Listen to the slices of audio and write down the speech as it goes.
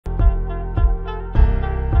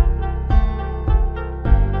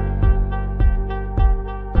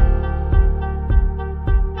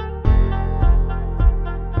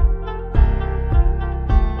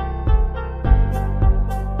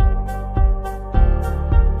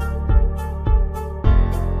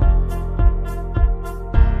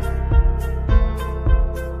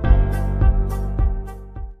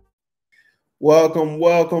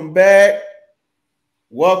Welcome back.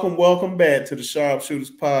 Welcome back to the Sharpshooters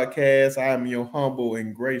Podcast. I am your humble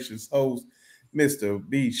and gracious host, Mr.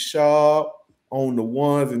 B Sharp, on the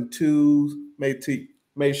ones and twos.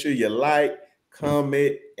 Make sure you like,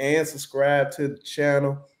 comment, and subscribe to the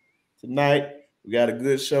channel. Tonight, we got a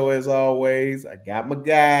good show as always. I got my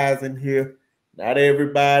guys in here. Not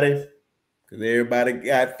everybody, because everybody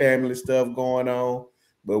got family stuff going on.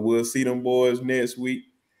 But we'll see them boys next week.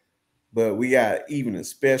 But we got even a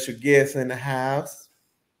special guest in the house.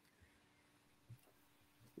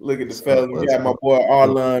 Look at the fellas. We got my boy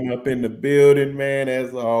Arlon up in the building, man,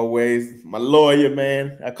 as always. My lawyer,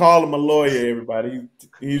 man. I call him a lawyer, everybody.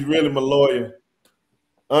 He's really my lawyer.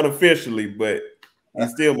 Unofficially, but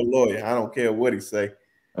he's still my lawyer. I don't care what he say.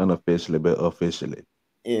 Unofficially, but officially.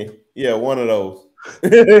 Yeah, one of those.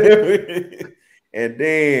 And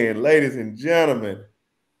then, ladies and gentlemen,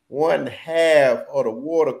 one half of the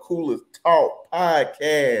Water Coolers Talk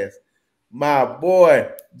podcast. My boy,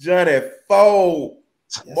 Johnny Fold.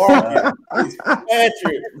 Marcus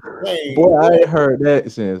Patrick. Boy, I ain't heard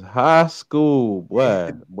that since high school.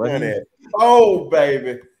 Boy. Johnny Fold,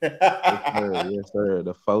 baby. Yes, sir.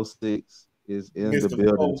 The 4-6 is in Mr. the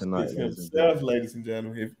building Fold tonight. Himself, ladies and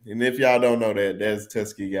gentlemen. And if y'all don't know that, that's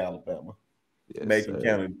Tuskegee, Alabama. Yes, Macon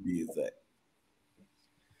County to be exact.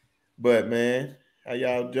 But, man, how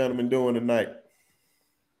y'all gentlemen doing tonight?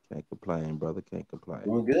 Can't complain, brother. Can't complain.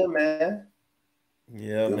 Doing good, man.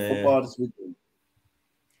 Yeah, good man. Football this weekend.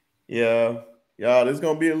 Yeah. Y'all, this is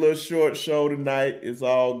going to be a little short show tonight. It's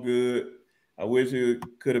all good. I wish it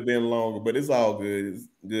could have been longer, but it's all good. It's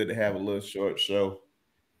good to have a little short show.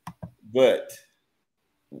 But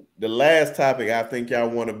the last topic I think y'all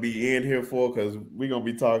want to be in here for, because we're going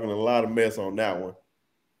to be talking a lot of mess on that one.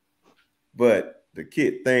 But to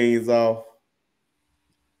kick things off,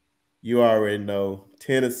 you already know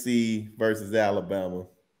Tennessee versus Alabama.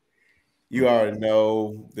 You already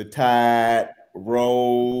know the Tide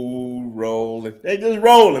rolling. They just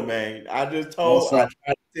rolling, man. I try to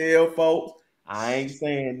tell folks, I ain't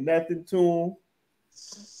saying nothing to them.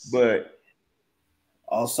 But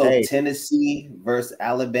also Tennessee versus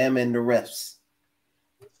Alabama in the refs.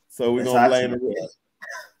 So we're gonna blame the refs.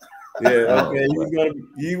 Yeah, okay.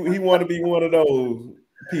 He want to be one of those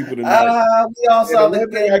people tonight. We all saw the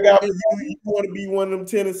game. I got you want to be one of them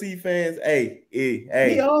Tennessee fans. Hey. We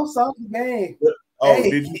all saw the game.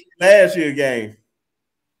 Did you see last year's game?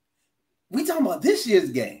 We talking about this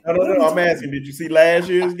year's game. No. I'm asking, did you see last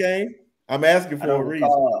year's game? I'm asking for a reason.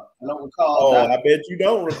 I don't recall. I bet you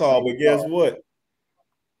don't recall, but guess what?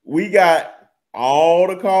 We got all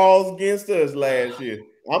the calls against us last year.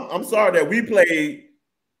 I'm sorry that we played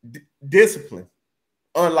discipline,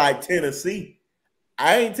 unlike Tennessee.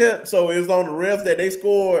 So it was on the refs that they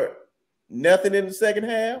scored nothing in the second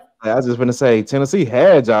half. I was just gonna say Tennessee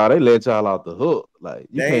had y'all. They let y'all out the hook. Like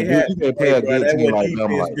you can't play a good team like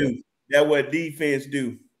Bama like that. That's what defense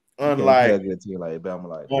do. Unlike a good team like Bama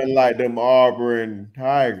like that. Unlike them Auburn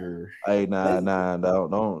Tigers. Hey, nah,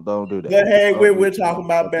 don't do that. But hey, we're talking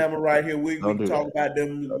about Bama right here. We can talk about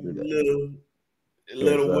them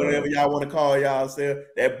little whatever y'all want to call y'allself.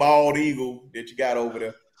 That bald eagle that you got over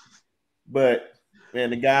there. But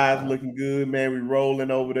man, the guys looking good, man. We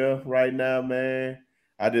rolling over there right now, man.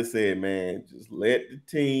 I just said, man, just let the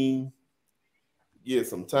team get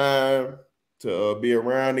some time to be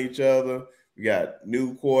around each other. We got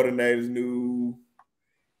new coordinators, new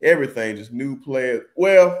everything, just new players.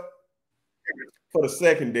 Well, for the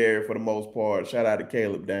secondary, for the most part, shout out to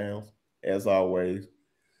Caleb Downs, as always.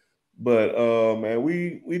 But man,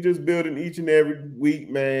 we just building each and every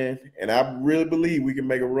week, man. And I really believe we can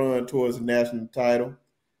make a run towards the national title.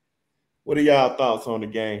 What are y'all thoughts on the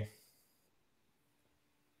game?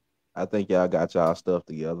 I think y'all got y'all stuff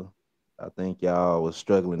together. I think y'all was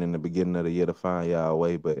struggling in the beginning of the year to find y'all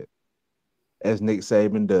way, but as Nick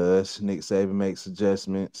Saban does, Nick Saban makes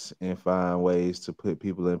adjustments and find ways to put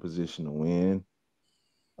people in position to win.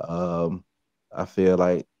 I feel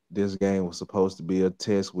like this game was supposed to be a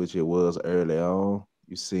test, which it was early on.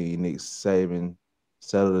 You see Nick Saban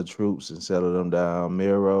settle the troops and settle them down.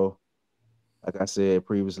 Miro, like I said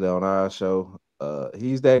previously on our show,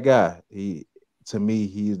 he's that guy. To me,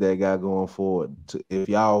 he's that guy going forward. If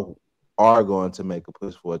y'all are going to make a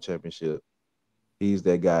push for a championship, he's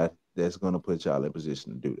that guy that's going to put y'all in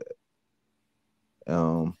position to do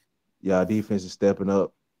that. Y'all defense is stepping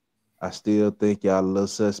up. I still think y'all a little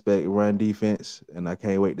suspect run defense, and I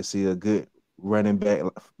can't wait to see a good running back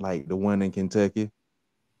like the one in Kentucky.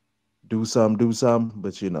 Do something,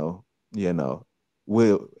 but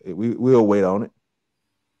we'll wait on it.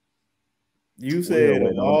 You said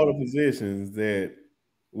of all the positions that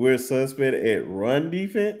We're suspect at run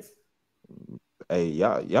defense. Hey,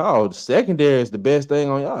 y'all secondary is the best thing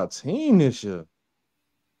on y'all team this year.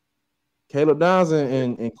 Caleb Downs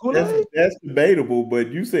and Kool-Aid? That's debatable,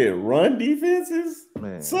 but you said run defense is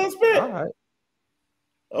suspect. All right.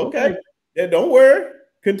 Okay. Yeah, don't worry.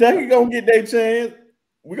 Kentucky gonna get their chance.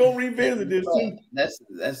 We're gonna revisit this too. That's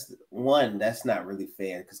not really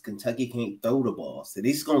fair because Kentucky can't throw the ball, so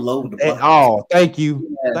they're just gonna load the box. Oh, thank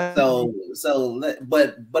you. Yeah,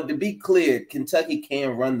 but to be clear, Kentucky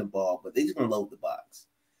can run the ball, but they're just gonna load the box.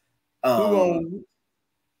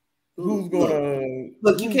 Who's gonna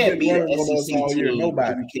look? You can't beat an SEC team.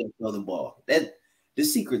 Nobody. You can't throw the ball. That the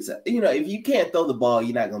secret's, if you can't throw the ball,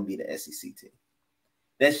 you're not gonna beat an SEC team.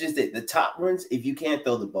 That's just it. The top ones, if you can't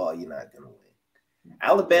throw the ball, you're not gonna win.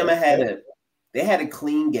 Alabama had a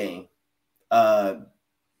clean game. I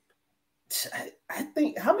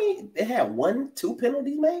think how many they had 2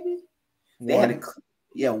 penalties maybe. They had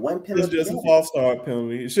one penalty. It's just a false start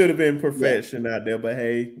penalty. It should have been perfection out there, but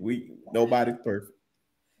hey, nobody's perfect.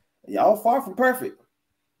 Y'all far from perfect.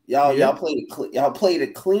 Y'all played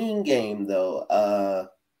a clean game though.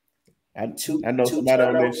 I know somebody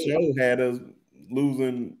on that show had us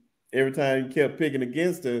losing every time he kept picking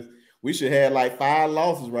against us. We should have like 5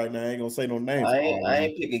 losses right now. I ain't gonna say no names. I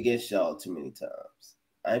ain't pick against y'all too many times.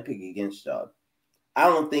 I ain't pick against y'all. I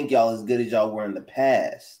don't think y'all as good as y'all were in the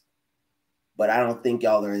past, but I don't think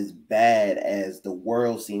y'all are as bad as the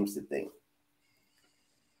world seems to think.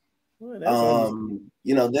 Well,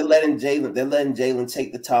 they're letting Jalen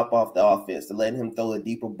take the top off the offense. They're letting him throw a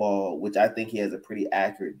deeper ball, which I think he has a pretty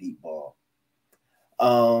accurate deep ball.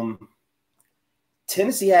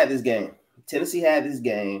 Tennessee had this game.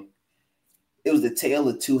 It was the tale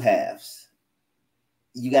of 2 halves.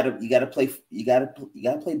 You gotta play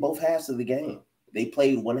both halves of the game. They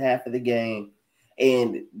played one half of the game,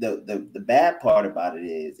 and the bad part about it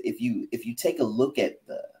is if you take a look at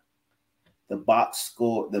the box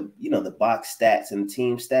score, the box stats and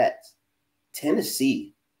team stats,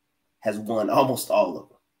 Tennessee has won almost all of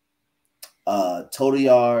them. Total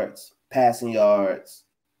yards, passing yards.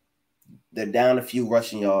 They're down a few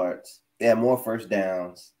rushing yards. They have more first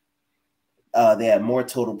downs. They have more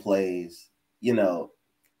total plays.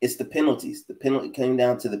 It's the penalties. The penalty came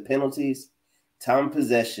down to the penalties, time of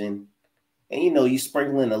possession, and you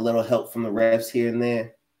sprinkle in a little help from the refs here and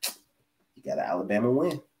there. You got an Alabama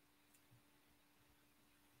win.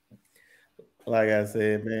 Like I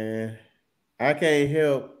said, man, I can't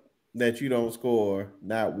help that you don't score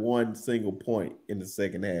not one single point in the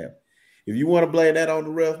second half. If you want to blame that on the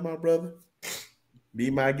refs, my brother, be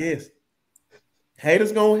my guest.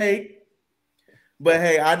 Haters gonna hate. But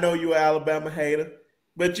hey, I know you're an Alabama hater,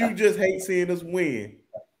 but you just hate seeing us win.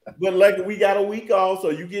 But luckily we got a week off,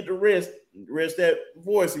 so you get to rest that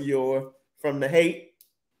voice of yours from the hate.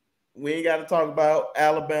 We ain't got to talk about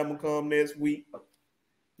Alabama come next week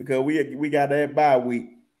because we got that bye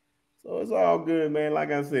week. So it's all good, man.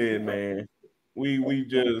 Like I said, man, we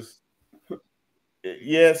just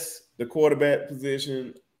the quarterback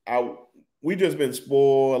position. We just been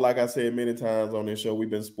spoiled, like I said many times on this show. We've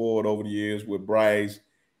been spoiled over the years with Bryce,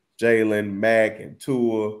 Jalen, Mack, and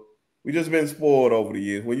Tua. We just been spoiled over the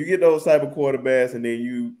years. When you get those type of quarterbacks and then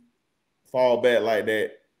you fall back like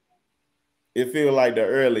that, it feels like the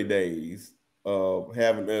early days of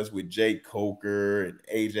having us with Jake Coker and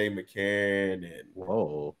AJ McCarron and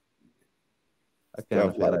whoa. I kind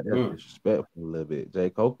of feel like that's disrespectful a little bit. Jay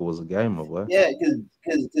Coker was a gamer, boy. Yeah, because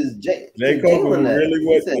Jay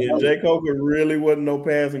Coker really wasn't no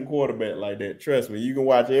passing quarterback like that. Trust me, you can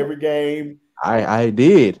watch every game. I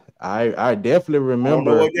did. I definitely remember. I don't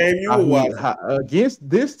know what game you were watching against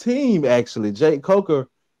this team. Actually, Jay Coker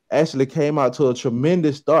actually came out to a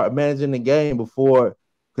tremendous start managing the game before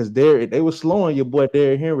because they were slowing your boy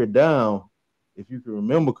Derrick Henry down, if you can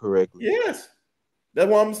remember correctly. Yes. That's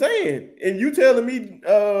what I'm saying. And you telling me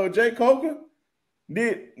Jay Coker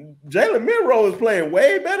Jalen Milroe is playing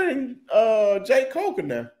way better than Jay Coker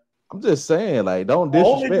now. I'm just saying, like, don't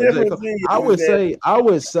disrespect. I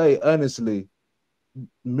would say honestly,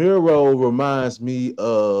 Milroe reminds me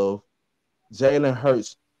of Jalen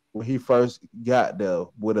Hurts when he first got there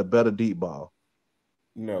with a better deep ball.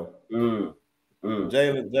 No.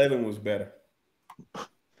 Jalen was better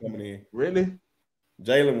coming in. Really?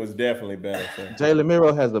 Jalen was definitely better. So. Jalen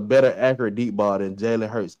Milroe has a better accurate deep ball than Jalen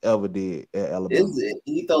Hurts ever did at Alabama.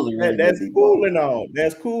 He throws a really That's cool and all.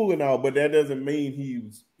 That's cool and all, but that doesn't mean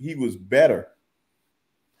he was better.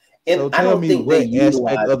 And so tell me what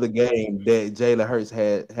aspect of the game that Jalen Hurts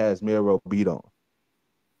has Milroe beat on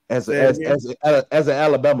as an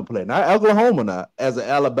Alabama player, not Oklahoma, not as an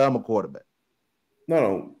Alabama quarterback.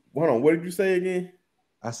 No, hold on. What did you say again?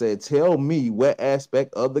 I said, tell me what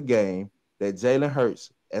aspect of the game that Jalen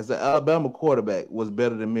Hurts, as the Alabama quarterback, was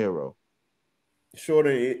better than Miro.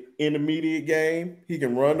 Shorter intermediate game. He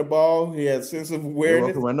can run the ball. He has sense of awareness.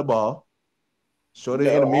 Miro can run the ball. Shorter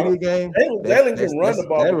intermediate game. Jalen can run the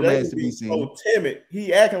ball, that but remains Jalen to be seen. So timid.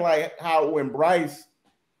 He acting like how when Bryce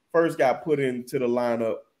first got put into the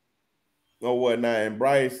lineup or whatnot, and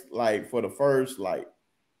Bryce, like, for the first, like,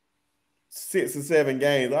 6 or 7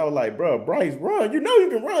 games, I was like, bro, Bryce, run. You know you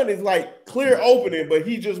can run. It's like clear opening, but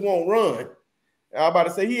he just won't run. I was about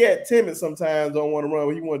to say he had timid sometimes, don't want to run,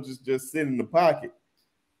 but he want to just sit in the pocket.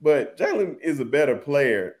 But Jalen is a better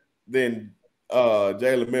player than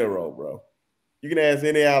Jalen Milroe, bro. You can ask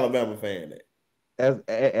any Alabama fan that.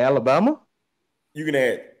 At Alabama? You can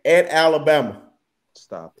add at Alabama.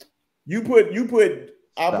 Stop it.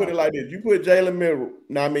 I'll put it like this. You put Jalen Milroe.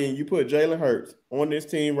 No, I mean, you put Jalen Hurts on this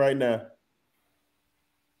team right now.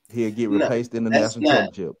 He'll get replaced in the national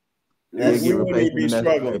championship. We wouldn't be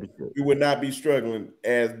struggling. We would not be struggling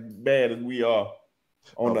as bad as we are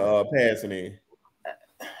on the passing end.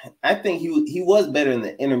 I think he was better in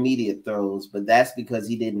the intermediate throws, but that's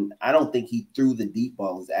because I don't think he threw the deep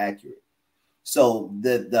balls accurate. So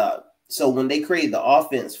so when they created the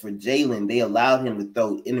offense for Jalen, they allowed him to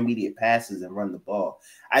throw intermediate passes and run the ball.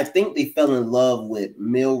 I think they fell in love with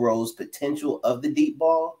Milroe's potential of the deep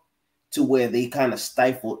ball to where they kind of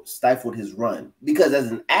stifled his run. Because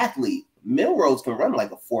as an athlete, Milroe can run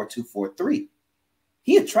like a 4.2, 4.3.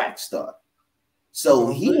 He a track star. So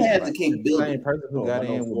he has the capability. The same person who got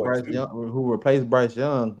in with Bryce Young, who replaced Bryce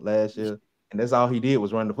Young last year, and that's all he did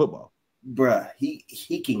was run the football. Bruh,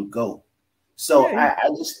 he can go. So I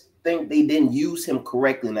just think they didn't use him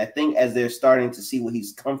correctly. And I think as they're starting to see what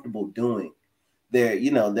he's comfortable doing, they're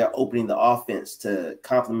opening the offense to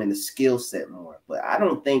complement the skill set more. But I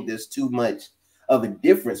don't think there's too much of a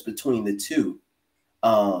difference between the two,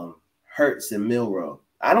 Hurts and Milroe.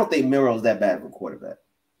 I don't think Milroe's that bad of a quarterback.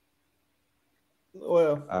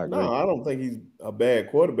 Well, no, I don't think he's a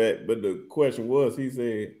bad quarterback. But the question was, he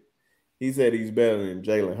said he's better than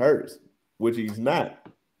Jalen Hurts, which he's not.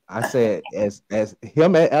 I said as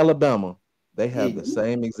him at Alabama, they have the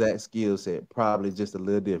same exact skill set, probably just a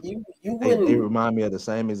little different. They remind me of the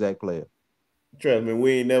same exact player. Trust me,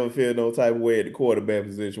 we ain't never feel no type of way at the quarterback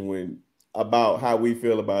position about how we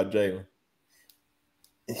feel about Jalen.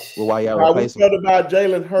 Well, why y'all replace him? How we felt about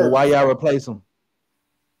Jalen Hurts? Well, why y'all replace him?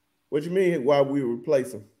 What you mean? Why we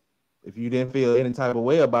replace him? If you didn't feel any type of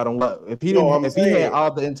way about him, if he had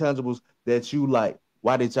all the intangibles that you like,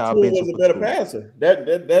 why did y'all bench him? He was a better passer.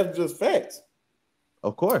 That's just facts.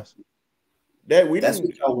 Of course. That's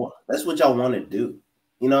what y'all want to do.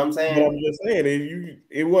 You know what I'm saying? But I'm just saying,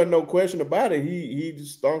 it wasn't no question about it. He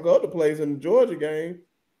just stunk up the place in the Georgia game.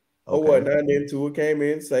 Or whatnot. And then Tua came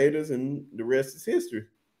in, saved us, and the rest is history.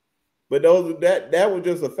 But that was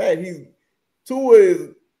just a fact. Tua is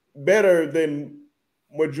better than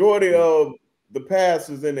majority of the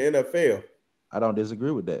passers in the NFL. I don't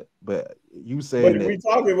disagree with that, but you saying that we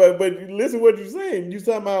talking about. But listen, what you're saying. You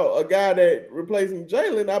talking about a guy that replacing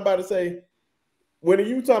Jalen? I'm about to say, when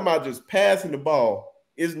you talking about just passing the ball,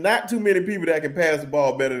 it's not too many people that can pass the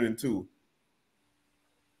ball better than Tua,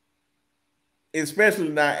 especially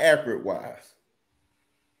not accurate wise.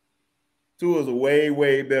 Tua is a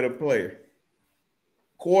way better player,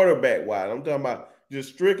 quarterback wise. I'm talking about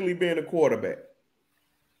just strictly being a quarterback.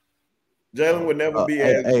 Jalen would never be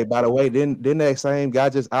as. Hey, by the way, didn't that same guy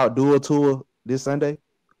just outdo a Tua this Sunday?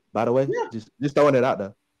 By the way, just throwing it out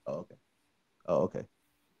there. Oh, okay.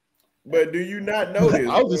 But do you not know this?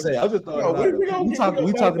 I was just throwing it out there.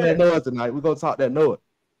 We talking that noise tonight. We're gonna talk that noise.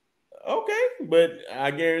 Okay, but I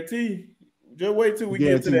guarantee. Just wait till we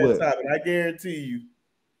get to that topic. I guarantee you,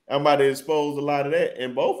 I'm about to expose a lot of that,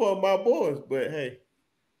 and both of them my boys. But hey,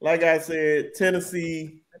 like I said,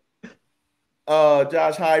 Tennessee.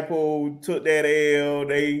 Josh Heupel took that L.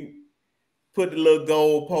 They put the little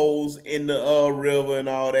goal poles in the river and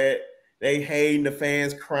all that. They hating the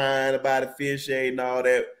fans crying about officiating and all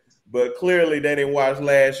that. But clearly they didn't watch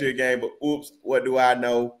last year's game. But oops, what do I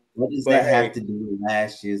know? What does that have to do with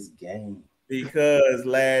last year's game? Because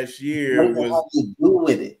last year what does that have to do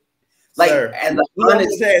with it? Like, sir, we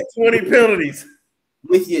almost had 20 penalties.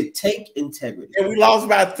 With your take integrity. And we lost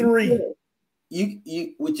by 3.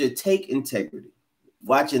 You with your take integrity,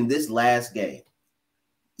 watching this last game,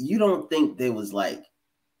 you don't think there was like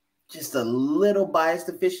just a little biased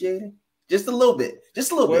officiating? Just a little bit.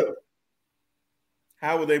 Just a little bit.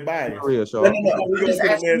 How were they biased? No. I'm just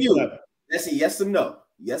asking you. That's a yes or no.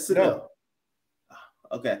 Yes or no.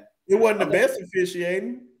 Okay. It wasn't the best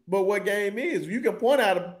officiating, but what game is? You can point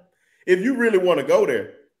out if you really want to go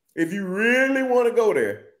there. If you really want to go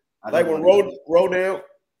there, like when Rodell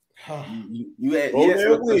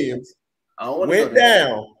Williams went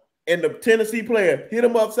down and the Tennessee player hit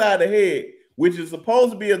him upside the head, which is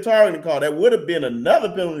supposed to be a targeting call. That would have been another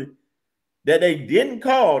penalty that they didn't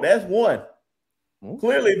call. That's one.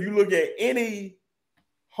 Clearly, if you look at any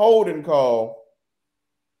holding call,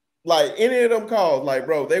 like any of them calls, like,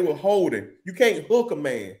 bro, they were holding. You can't hook a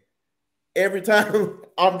man. Every time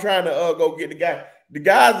I'm trying to go get the guy, the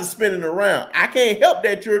guys are spinning around. I can't help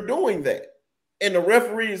that you're doing that. And the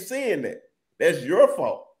referee is seeing that. That's your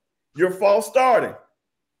fault. Your false starting.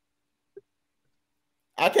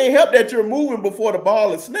 I can't help that you're moving before the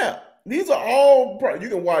ball is snapped. These are all you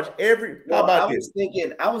can watch every. How about this?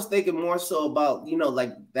 I was thinking more so about,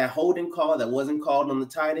 like that holding call that wasn't called on the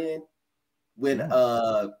tight end when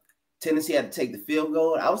Tennessee had to take the field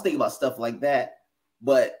goal. I was thinking about stuff like that.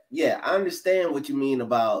 But yeah, I understand what you mean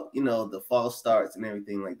about the false starts and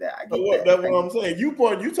everything like that. I get that. That's what I'm saying. You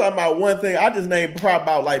talking about one thing. I just named probably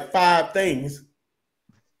about like 5 things.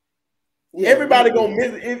 Yeah, everybody gonna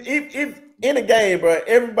miss if in a game, bro.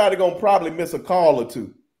 Everybody gonna probably miss a call or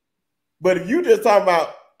two. But if you just talking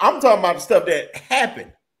about, I'm talking about the stuff that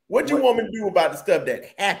happened. What you want me to do about the stuff that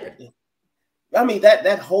happened? I mean,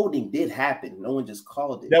 that holding did happen. No one just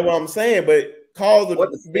called it. That's what I'm saying. But calls are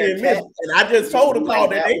being missed. And I just told the call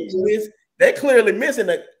that they missed. They clearly missing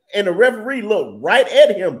it. And the referee looked right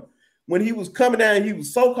at him when he was coming down. He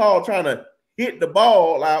was so-called trying to hit the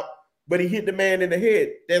ball out, but he hit the man in the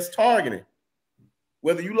head. That's targeting.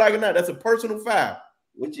 Whether you like it or not, that's a personal foul.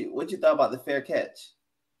 What you thought about the fair catch?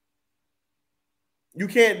 You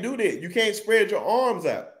can't do that. You can't spread your arms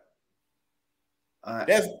out.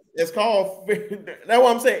 That's called. That's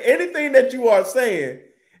what I'm saying. Anything that you are saying,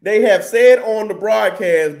 they have said on the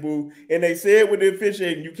broadcast booth, and they said with the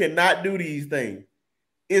officiating, you cannot do these things.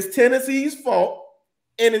 It's Tennessee's fault,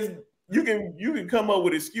 and you can come up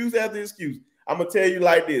with excuse after excuse. I'm gonna tell you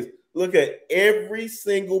like this: look at every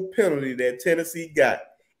single penalty that Tennessee got,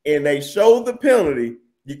 and they showed the penalty.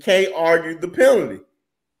 You can't argue the penalty.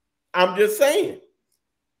 I'm just saying.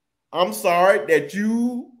 I'm sorry that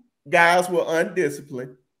you guys were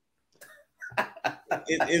undisciplined.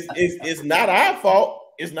 It's not our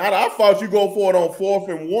fault. It's not our fault you go for it on 4th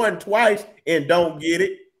and 1 twice and don't get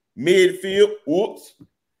it. Midfield, whoops.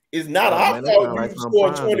 It's not our fault you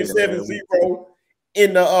scored 27-0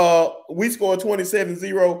 in the we scored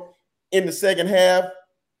 27-0 in the second half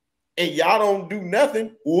and y'all don't do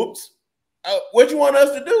nothing. Whoops. What you want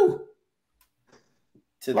us to do?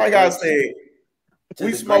 Like I said,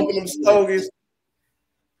 we smoking them stogies.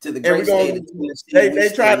 To the great state of Tennessee. They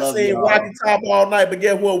tried to sing Rocky Top all night, but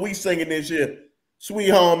guess what? We singing this year. Sweet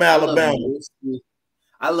Home Alabama.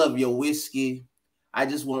 I love your whiskey. I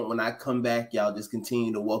just want when I come back, y'all just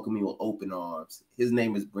continue to welcome me with open arms. His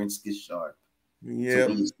name is Brinsky Sharpe. Yeah. So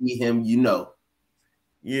when you see him, you know.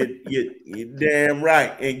 You're damn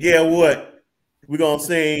right. And guess what? We're going to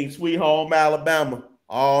sing Sweet Home Alabama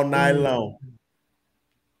all night long.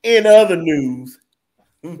 In other news,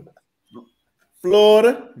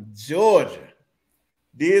 Florida, Georgia.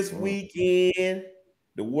 This weekend,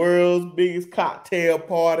 the world's biggest cocktail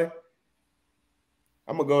party.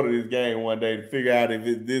 I'm going to go to this game one day to figure out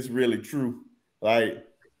if this really true. Like,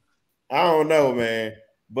 I don't know, man.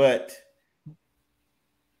 But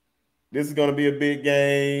this is going to be a big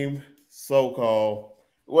game, so-called.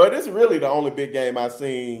 Well, this is really the only big game I've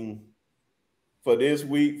seen for this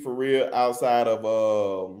week, for real, outside of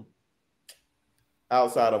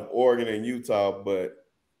Oregon and Utah. But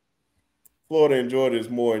Florida and Georgia is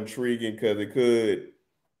more intriguing because it could,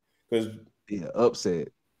 upset.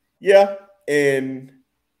 Yeah, and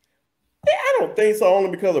I don't think so.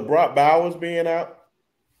 Only because of Brock Bowers being out.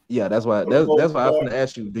 Yeah, that's why. That's why I was going to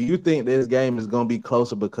ask you. Do you think this game is going to be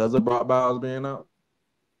closer because of Brock Bowers being out?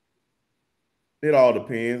 It all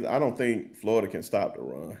depends. I don't think Florida can stop the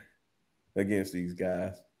run against these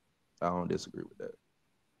guys. I don't disagree with that.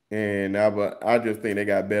 And I just think they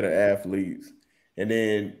got better athletes. And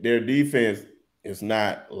then their defense is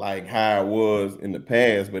not like how it was in the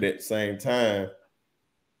past, but at the same time,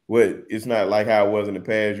 it's not like how it was in the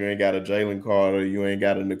past. You ain't got a Jalen Carter, you ain't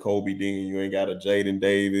got a N'Kobe Dean, you ain't got a Jaden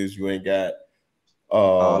Davis, you ain't got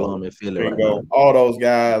all on Philly right now. All those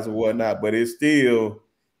guys or whatnot. But it's still,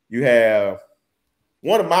 you have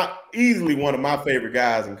easily one of my favorite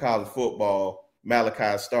guys in college football,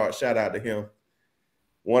 Malachi Stark. Shout out to him.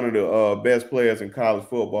 One of the best players in college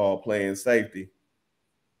football playing safety.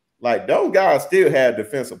 Like, those guys still have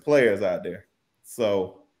defensive players out there.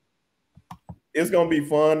 So it's going to be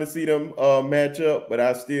fun to see them match up. But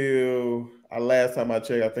last time I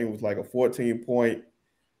checked, I think it was like a 14-point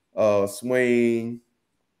swing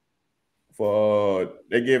for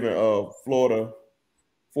they're giving Florida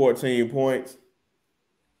 14 points.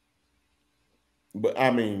 But I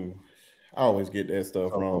mean, I always get that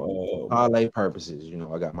stuff wrong. For parlay purposes, you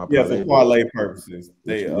know, I got my yeah, parlay. for parlay purposes.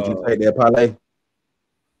 Would you take that parlay?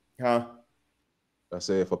 Huh? I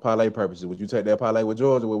said for parlay purposes, would you take that parlay with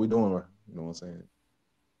Georgia? What we doing? You know what I'm saying?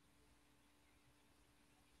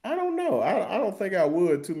 I don't know. I don't think I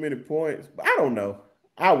would too many points, but I don't know.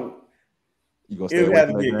 You gonna stay it would away have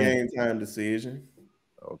to from be that a game? game time decision.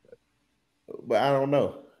 Okay. But I don't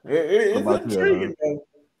know. It's intriguing though.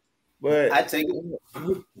 But I take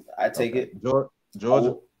it. I take it.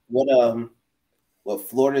 Georgia. What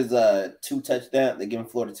Florida's 2 touchdowns? They're giving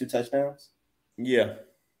Florida 2 touchdowns. Yeah,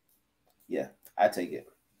 I take it.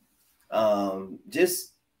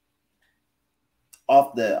 Just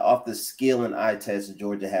off the skill and eye test,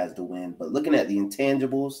 Georgia has to win. But looking at the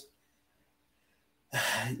intangibles,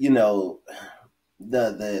 you know,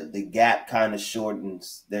 the gap kind of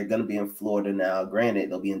shortens. They're going to be in Florida now.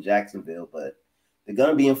 Granted, they'll be in Jacksonville, but they're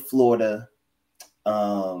going to be in Florida.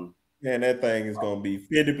 Man, that thing is going to be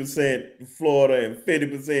 50% Florida and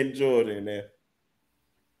 50% Georgia in there.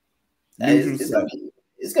 It's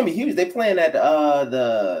going to be huge. They're playing at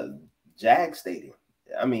the Jag Stadium.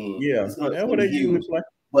 I mean, yeah, that's what they usually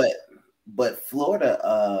play. But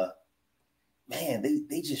Florida, man,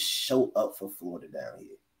 they just show up for Florida down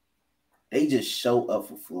here. They just show up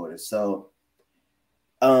for Florida. So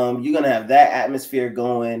you're going to have that atmosphere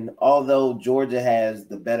going. Although Georgia has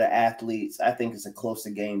the better athletes, I think it's a closer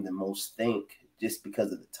game than most think just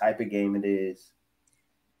because of the type of game it is.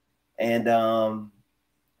 And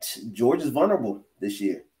Georgia's vulnerable this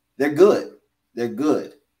year. They're good,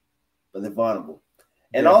 but they're vulnerable.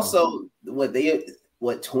 And also, 28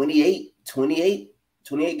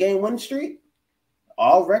 game win streak?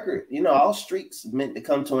 All record, all streaks meant to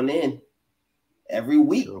come to an end every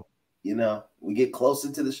week. Sure. We get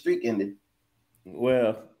closer to the streak ending.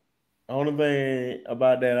 Well, only thing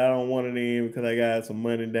about that, I don't want it in because I got some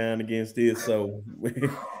money down against this. So,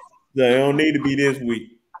 it don't need to be this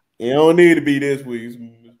week. It don't need to be this week.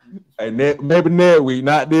 Hey, maybe next week,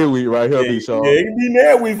 not this week, right here, be Sharpe. Yeah, it can be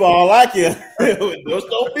next week for all I care. Just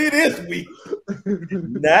don't be this week.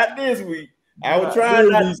 Not this week. I was trying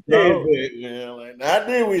not to say it, but not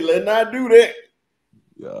this week. Let's not do that.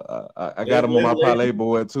 Yeah, I got them on my parlay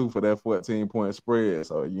board too for that 14-point spread.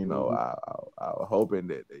 So I was hoping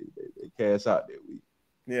that they cash out that week.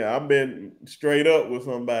 Yeah, I've been straight up with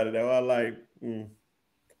somebody that I like.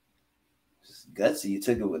 Just gutsy. You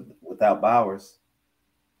took it without Bowers.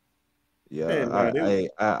 Yeah, hey,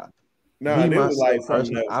 it was like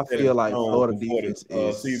something I feel like Florida defense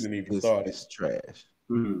is trash.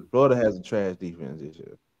 Mm-hmm. Florida has a trash defense this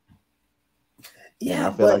year. Yeah, and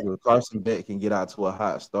I feel like if Carson Beck can get out to a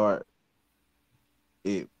hot start,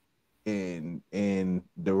 and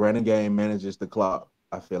the running game manages the clock,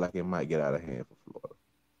 I feel like it might get out of hand for Florida.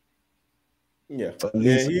 Yeah,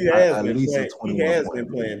 he has been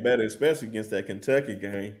playing better, especially against that Kentucky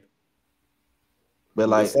game. But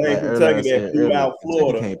like Kentucky that blew out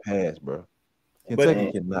Florida can't pass, bro. Kentucky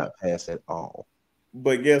cannot pass at all.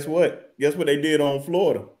 But guess what? Guess what they did on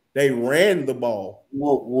Florida? They ran the ball.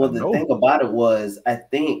 Well, the thing about it was, I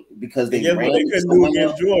think because they ran they couldn't do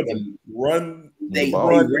against Georgia. They ran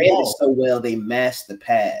it so well, they masked the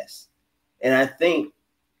pass. And I think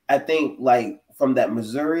like from that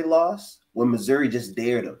Missouri loss, when Missouri just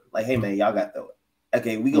dared them, like, hey man, y'all got to throw it.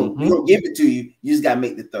 Okay, we gonna give it to you. You just gotta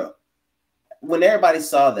make the throw. When everybody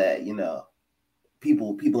saw that,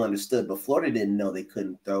 people understood, but Florida didn't know they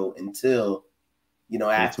couldn't throw until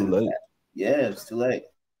after too late. Yeah, it's too late.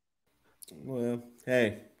 Well,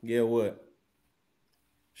 hey, get what?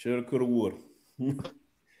 Shoulda, coulda, woulda.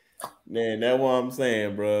 Man, that's what I'm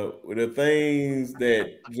saying, bro. With the things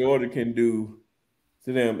that Georgia can do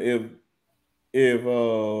to them, if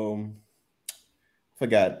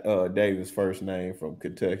forgot Davis' first name from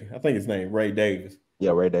Kentucky. I think his name Ray Davis.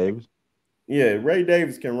 Yeah, Ray Davis. Yeah, Ray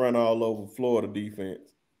Davis can run all over Florida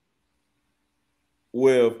defense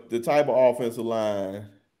with the type of offensive line,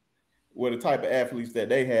 with the type of athletes that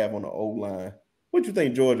they have on the O-line. What you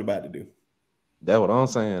think Georgia about to do? That's what I'm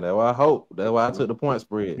saying. That's why I hope. That's why I took the point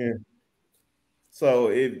spread. Yeah. So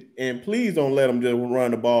and please don't let them just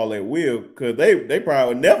run the ball at will, because they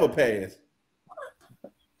probably never pass.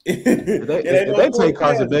 if they take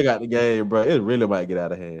Carson Beck out the game, bro, it really might get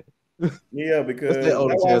out of hand. Yeah, because that's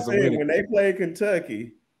why I said when they played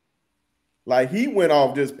Kentucky, like he went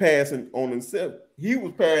off just passing on himself. He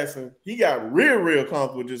was passing. He got real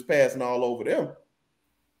comfortable just passing all over them.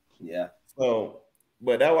 Yeah. So,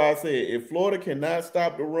 but that's why I said if Florida cannot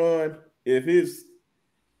stop the run,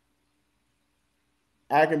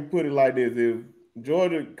 I can put it like this: if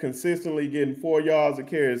Georgia consistently getting 4 yards a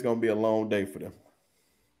carry, it's gonna be a long day for them.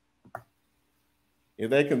 If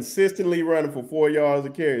they consistently running for 4 yards a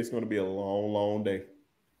carry, it's gonna be a long, long day.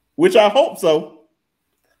 Which I hope so.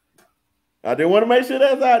 I did want to make sure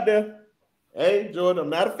that's out there. Hey, Jordan, I'm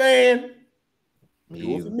not a fan.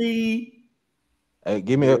 Do it for me. Hey,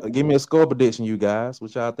 give me a score prediction, you guys.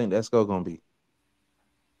 What y'all think that score gonna be?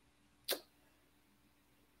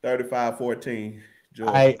 35-14.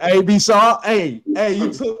 Hey, B Shaw. Hey,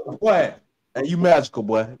 you took boy. Hey, you magical,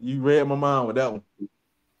 boy. You read my mind with that one.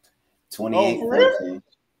 28-14.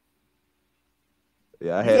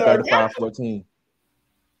 Yeah, I had 35-14.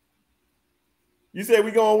 You said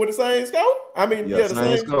we going with the same score? I mean, yeah, the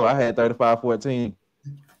same score. I had 35-14.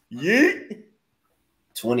 Yeah.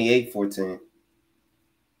 28-14.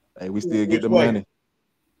 Hey, we still get the money.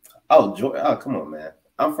 Oh, come on, man.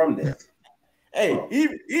 I'm from there. Hey,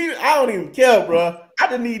 I don't even care, bro. I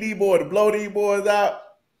just need these boys to blow these boys out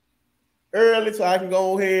early so I can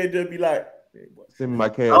go ahead and just be like, hey, send me my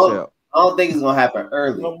cash out. I don't think it's gonna happen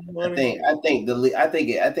early. I think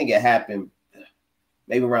it happened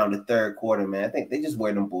maybe around the third quarter, man. I think they just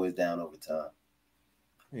wear them boys down over time.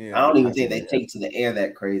 Yeah, I don't even think they take to the air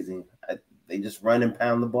that crazy. They just run and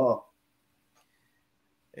pound the ball.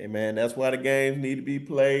 Hey, man, that's why the games need to be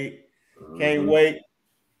played. Can't wait.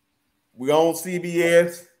 We're on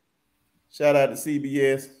CBS. Shout out to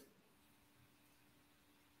CBS.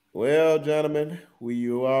 Well, gentlemen,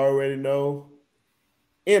 you already know.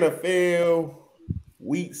 NFL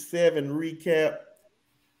Week 7 recap.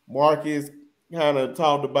 Marcus kind of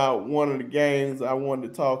talked about one of the games I wanted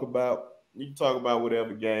to talk about. You can talk about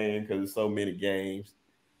whatever game because there's so many games.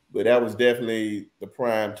 But that was definitely the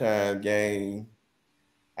prime time game.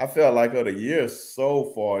 I felt like of the year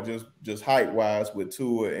so far, just height-wise with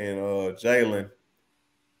Tua and Jalen.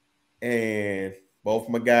 And both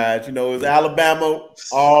my guys, it's Alabama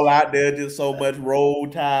all out there, just so much roll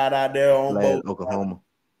tide out there on both Oklahoma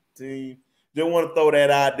team. Just want to throw that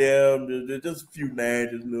out there. Just a few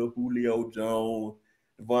names, just little Julio Jones,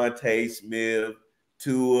 Devontae Smith,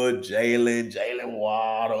 Tua, Jalen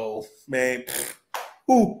Waddle. Man,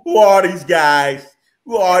 who are these guys?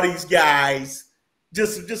 Who are these guys?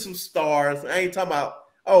 Just some stars. I ain't talking about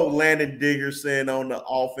Landon Dickerson on the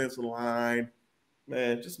offensive line.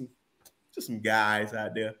 Man, just some guys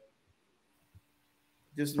out there.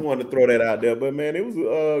 Just wanted to throw that out there. But man, it was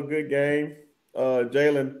a good game.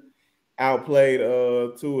 Jalen outplayed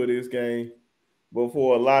Tua this game, but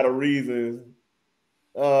for a lot of reasons.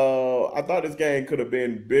 I thought this game could have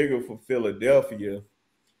been bigger for Philadelphia,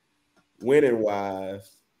 winning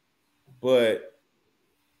wise, but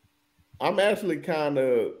I'm actually I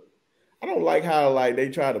don't like how they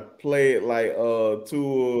try to play it like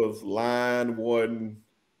Tua's line wasn't,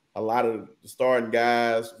 a lot of the starting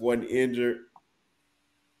guys wasn't injured.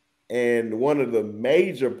 And one of the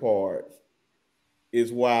major parts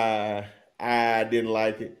is why I didn't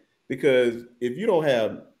like it, because if you don't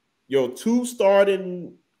have your 2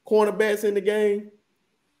 starting cornerbacks in the game,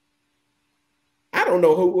 I don't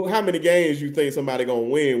know how many games you think somebody gonna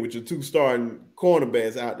win with your 2 starting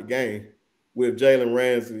cornerbacks out the game with Jalen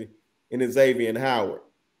Ramsey and Xavier Howard.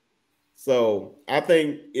 So I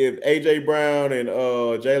think if AJ Brown and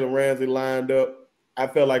Jalen Ramsey lined up, I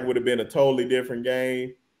felt like it would have been a totally different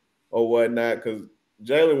game or whatnot, because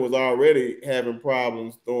Jalen was already having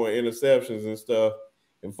problems throwing interceptions and stuff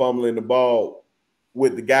and fumbling the ball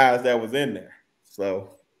with the guys that was in there.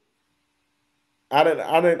 So I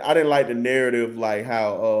didn't like the narrative, like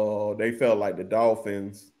how they felt like the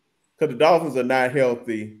Dolphins, because the Dolphins are not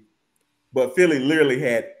healthy, but Philly literally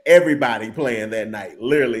had everybody playing that night,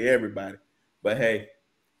 literally everybody. But hey,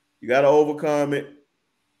 you got to overcome it.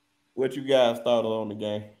 What you guys thought on the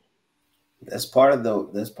game? That's part of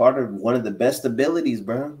one of the best abilities,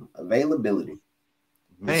 bro. Availability.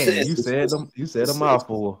 Man, you said a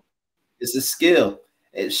mouthful. It's a skill.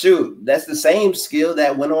 And shoot, that's the same skill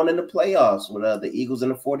that went on in the playoffs with the Eagles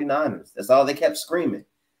and the 49ers. That's all they kept screaming.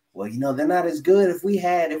 Well, they're not as good if we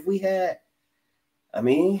had. I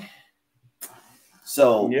mean,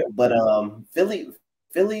 so, yeah. But Philly,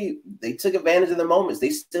 they took advantage of the moments. They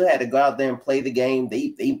still had to go out there and play the game.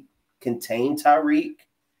 They contained Tyreek.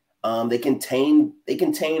 They contain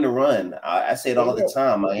the run. I say it all the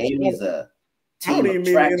time. Miami's a team of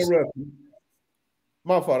traction.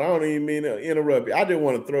 My fault. I don't even mean to interrupt you. I didn't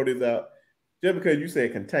want to throw this out just because you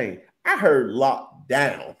said contain. I heard locked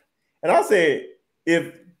down. And I said,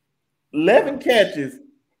 if 11 catches,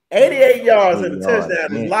 88 yards and a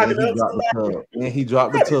touchdown is locking up somebody, and he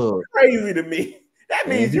dropped the tub. Crazy to me. That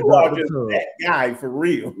means you are just that guy for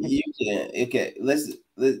real. You can't. Okay, listen.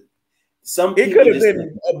 It could have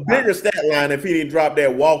been a bigger stat line if he didn't drop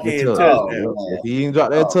that walk-in touchdown. If he didn't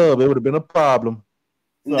drop that tub, it would have been a problem.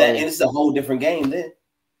 So, and it's a whole different game then.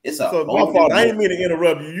 It's a so my fault. I didn't mean to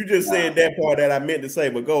interrupt you. You just said that part that I meant to say,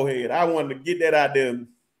 but go ahead. I wanted to get that out there.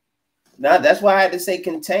 Now that's why I had to say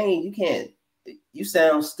contain. You can't. You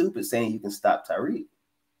sound stupid saying you can stop Tyreek.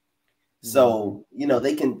 So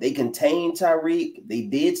they contain Tyreek. They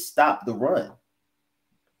did stop the run,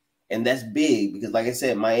 and that's big because, like I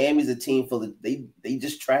said, Miami's a team full of they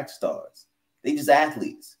just track stars. They just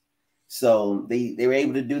athletes. So they were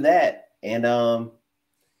able to do that, and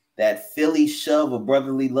that Philly shove of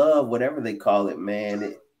brotherly love, whatever they call it,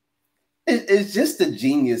 man, it's just a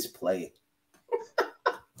genius play.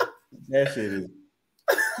 That shit is.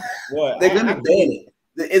 What? They're gonna ban it.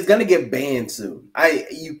 It's gonna get banned soon.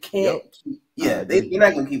 You can't. Yep. They're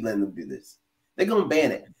not gonna keep letting them do this. They're gonna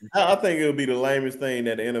ban it. I think it'll be the lamest thing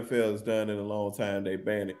that the NFL has done in a long time. They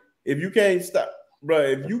ban it. If you can't stop, bro,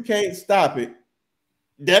 if you can't stop it,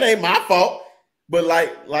 that ain't my fault. But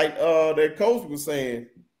like their coach was saying,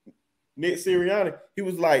 Nick Sirianni, he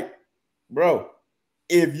was like, bro,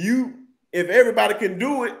 if everybody can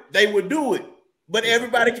do it, they would do it. But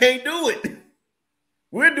everybody can't do it.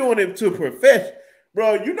 We're doing it to perfection.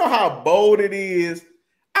 Bro, you know how bold it is.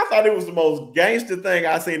 I thought it was the most gangster thing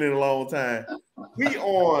I've seen in a long time.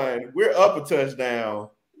 We're up a touchdown.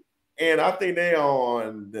 And I think they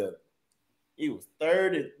on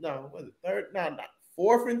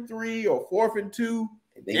fourth and 3 or 4th and 2.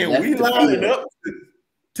 And we lining up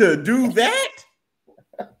to do that.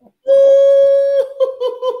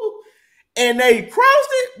 And they crossed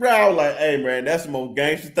it, bro. I was like, hey, man, that's the most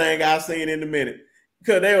gangster thing I've seen in a minute.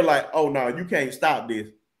 Because they were like, oh, no, you can't stop this.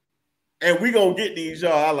 And we going to get these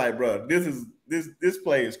yards. I like, bro, this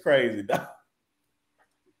play is crazy, dog.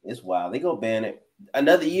 It's wild. They going to ban it.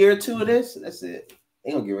 Another year or two of this, that's it.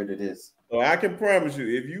 They going to get rid of this. So I can promise you,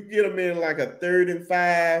 if you get them in like a 3rd and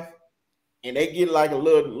 5, and they get like a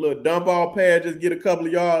little dump ball pass, just get a couple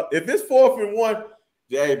of yards. If it's 4th and 1,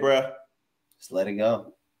 hey, bro. Just let it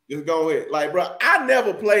go. Just go ahead. Like, bro, I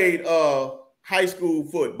never played high school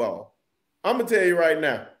football. I'm gonna tell you right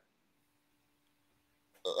now.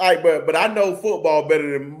 Like, but I know football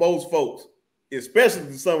better than most folks,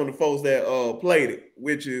 especially some of the folks that played it,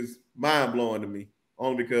 which is mind blowing to me.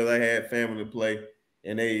 Only because I had family to play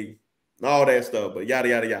and all that stuff, but yada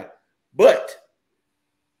yada yada. But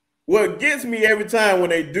what gets me every time when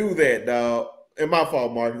they do that, dog, and my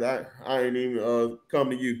fault, Marcus, I ain't even come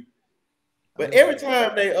to you. But every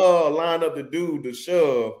time they line up to do the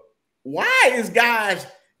shove, why is guys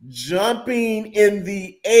jumping in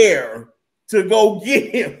the air to go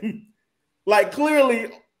get him? Like,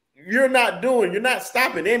 clearly, you're not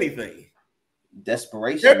stopping anything.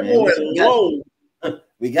 Desperation, They're man. going low.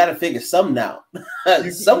 We got to figure something out.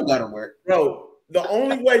 Something got to work. Bro, the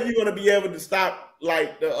only way you're going to be able to stop,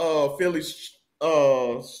 like, the Philly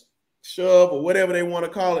shove or whatever they want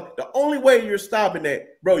to call it, the only way you're stopping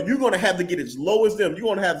that, bro, you're going to have to get as low as them. You're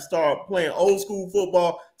going to have to start playing old school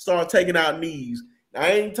football, start taking out knees. Now, I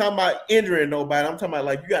ain't talking about injuring nobody. I'm talking about,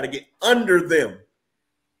 like, you got to get under them,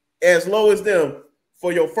 as low as them,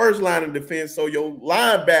 for your first line of defense so your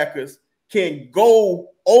linebackers can go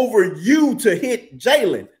over you to hit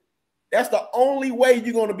Jalen. That's the only way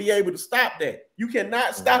you're going to be able to stop that. You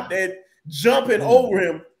cannot stop that jumping over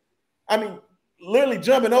him. I mean, literally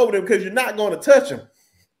jumping over them because you're not going to touch him.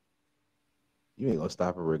 You ain't gonna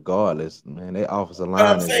stop it regardless, man. They offensive line. But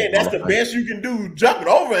I'm saying that's the best you can do. Jumping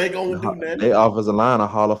over ain't gonna do nothing. They offensive line, a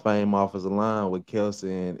Hall of Fame offensive line with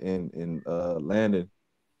Kelsey and Landon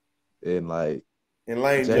and like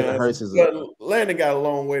Lane Johnson. Landon got a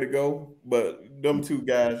long way to go, but them two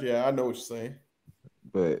guys, yeah, I know what you're saying.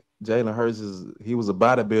 But Jalen Hurts he was a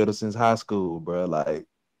bodybuilder since high school, bro. Like,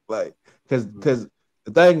 because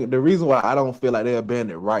the reason why I don't feel like they're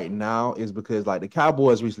abandoned right now is because like the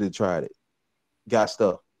Cowboys recently tried it, got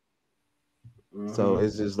stuff. So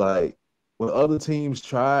it's just like when other teams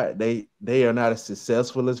try, they are not as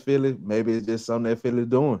successful as Philly. Maybe it's just something that Philly's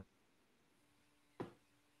doing.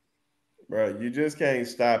 Bro, you just can't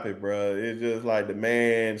stop it, bro. It's just like the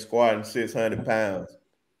man squatting 600 pounds.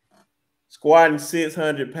 Squatting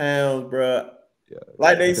 600 pounds, bro. Yeah,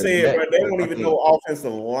 like they said, bro, they don't even know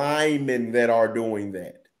offensive linemen that are doing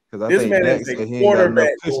that. This man is a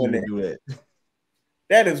quarterback doing that.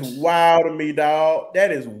 That is wild to me, dog.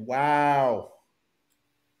 That is wild.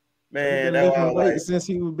 Man, that's why since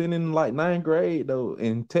he was been in like 9th grade though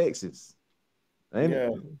in Texas. Yeah,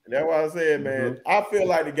 that's why I said, man. I feel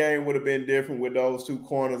like the game would have been different with those two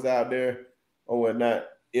corners out there or whatnot.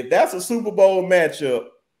 If that's a Super Bowl matchup,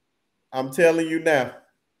 I'm telling you now,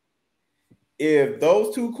 if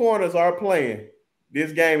those two corners are playing,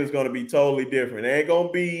 this game is going to be totally different. It ain't going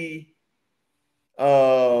to be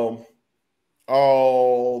all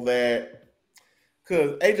that,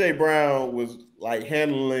 because AJ Brown was like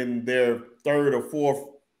handling their third or fourth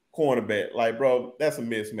cornerback. Like, bro, that's a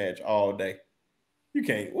mismatch all day. You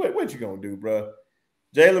can't. What you gonna do, bro?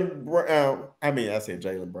 Jalen Brown. I said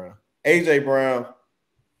Jalen Brown. AJ Brown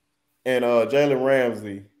and Jalen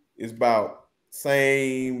Ramsey is about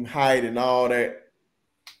same height and all that.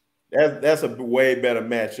 That's a way better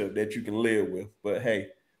matchup that you can live with. But hey,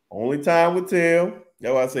 only time will tell.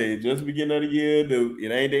 That's why I say just the beginning of the year.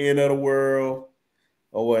 It ain't the end of the world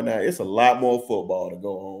or whatnot. It's a lot more football to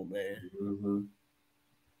go on, man. Mm-hmm.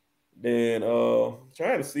 Then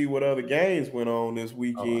trying to see what other games went on this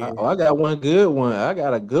weekend. I got one good one. I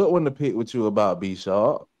got a good one to pick with you about, B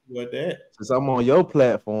Sharp. What that? Since I'm on your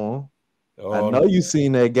platform, I know you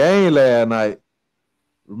seen that game last night.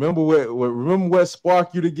 Remember what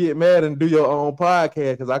sparked you to get mad and do your own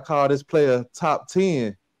podcast? Because I called this player top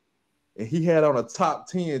 10, and he had on a top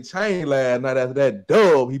 10 chain last night after that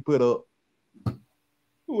dub he put up.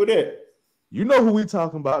 Who was that? You know who we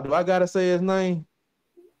talking about? Do I gotta say his name?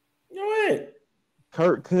 Go ahead.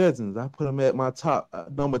 Kirk Cousins. I put him at my top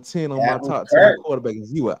number 10 on my top 10 quarterbacks.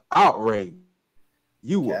 You were outraged.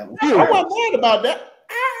 You were. I wasn't mad about that.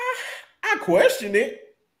 I questioned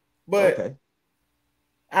it, but okay.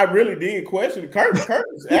 I really did question it. Kirk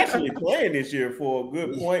is actually playing this year for a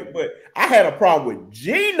good point, but I had a problem with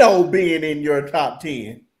Geno being in your top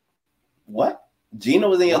 10. What? Geno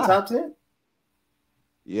was in your top 10?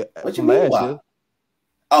 Yeah. What you mean?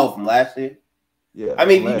 Oh, from last year? Yeah. I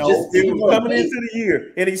mean, it was coming into the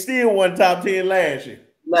year, and he still won top 10 last year.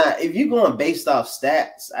 Nah, if you're going based off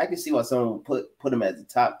stats, I can see why someone would put him at the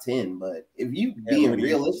top 10. But if you being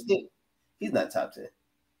realistic, he's not top 10.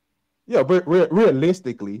 Yeah, but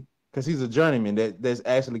realistically, because he's a journeyman that's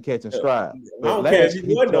actually catching stride. I don't care if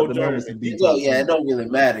he wasn't no journeyman. It don't really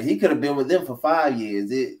matter. He could have been with them for 5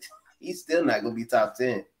 years. He's still not going to be top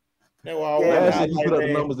 10. Last year he put up the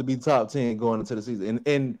numbers to be top 10 going into the season.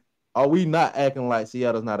 And are we not acting like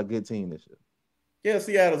Seattle's not a good team this year? Yeah,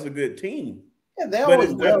 Seattle's a good team. Yeah, they're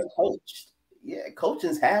always well coached. Yeah,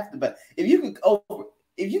 coaching's half the battle. If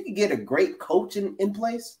you could get a great coaching in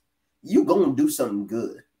place, you gonna do something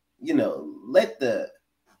good. Let the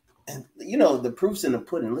proof's in the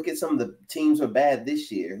pudding. Look at some of the teams who are bad this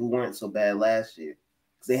year who weren't so bad last year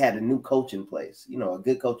because they had a new coach in place. A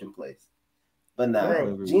good coach in place. But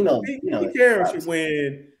now, Geno, Pete Carroll should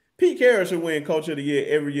win. Pete Carroll should win Coach of the Year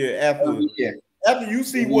every year after you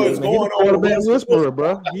see what's going on. Quarterback whisperer,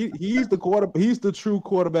 bro. He's the quarterback. He's the true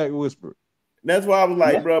quarterback whisperer. That's why I was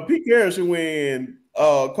like, bro, Pete Carroll should win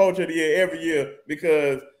Coach of the Year every year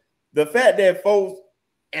because the fact that folks,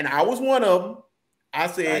 and I was one of them, I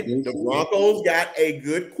said the Broncos got a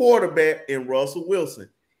good quarterback in Russell Wilson.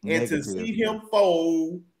 And to see him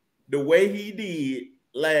fold the way he did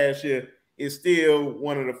last year is still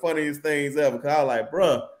one of the funniest things ever. Because I was like,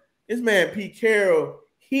 bro, this man Pete Carroll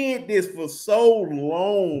hid this for so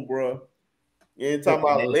long, bro. And talking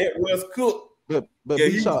about let Russ cook. But look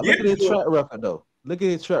at his track record, though. Look at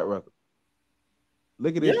his track record.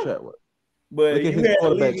 Look at his track record. But look at his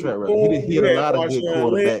quarterback track record. He hit a lot of good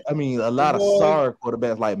quarterbacks. I mean, a lot of sorry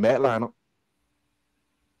quarterbacks like Matt Leinart.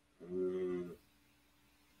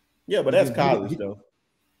 Yeah, but that's college, though.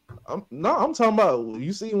 I'm talking about,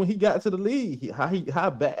 you see when he got to the league, how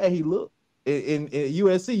bad he looked. In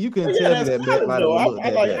USC, you couldn't tell me that Matt Leinart looked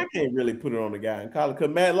that bad. I can't really put it on the guy in college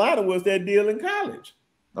because Matt Leinart was that deal in college.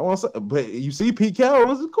 But you see, Pete Carroll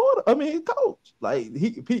was coach. Like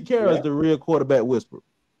Pete Carroll is the real quarterback whisperer.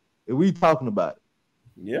 If we talking about it.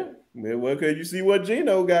 Yeah. Well, because you see what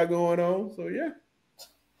Geno got going on. So, yeah.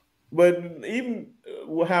 But even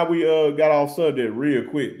how we got off subject real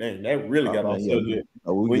quick. Dang, that really got off subject.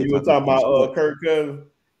 When you were talking about Kirk Cousins.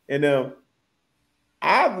 And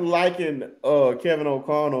I'm liking Kevin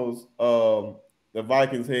O'Connell's the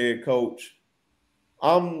Vikings head coach.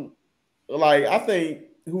 I think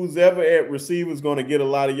who's ever at receiver is going to get a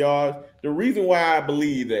lot of yards. The reason why I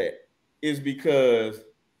believe that is because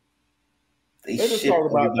let's just talk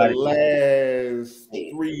about the last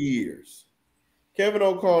 3 years. Kevin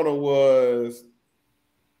O'Connell was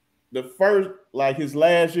the first, like his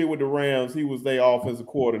last year with the Rams, he was their offensive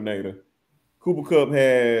coordinator. Cooper Kupp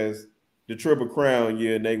has the Triple Crown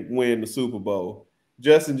year and they win the Super Bowl.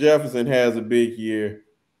 Justin Jefferson has a big year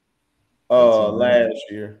last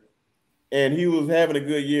year. And he was having a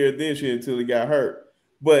good year this year until he got hurt.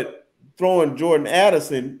 But throwing Jordan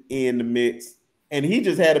Addison in the mix, and he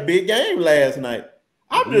just had a big game last night.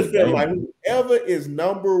 I'm just feeling like whoever is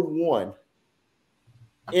number one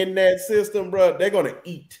in that system, bro, they're gonna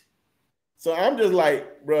eat. So I'm just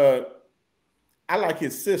like, bro, I like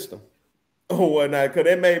his system or whatnot,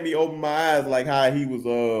 because it made me open my eyes, like how he was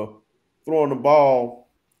throwing the ball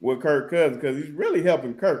with Kirk Cousins, because he's really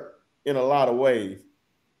helping Kirk in a lot of ways.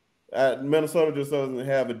 Minnesota just doesn't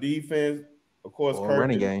have a defense, of course. Or Kirk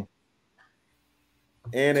running game,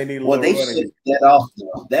 and they need a Well, little they running. shipped that off.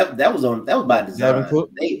 That was by design.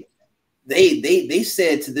 They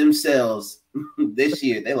said to themselves this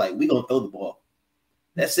year, they're like, we're gonna throw the ball.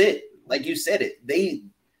 That's it. Like you said it.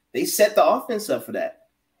 They set the offense up for that.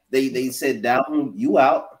 They said, Dalvin, you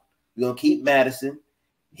out. We're gonna keep Madison.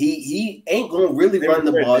 He ain't gonna really run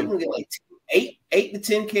the ball. You're gonna get like 8 to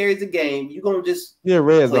 10 carries a game. You're gonna just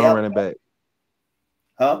red zone running back.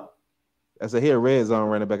 Huh? I said, he a red zone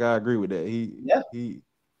running back. I agree with that.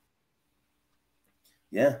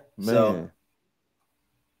 Yeah. Man. So,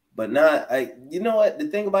 but not you know what? The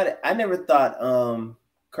thing about it, I never thought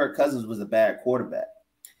Kirk Cousins was a bad quarterback.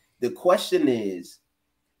 The question is,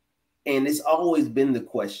 and it's always been the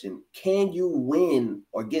question, can you win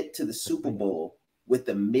or get to the Super Bowl with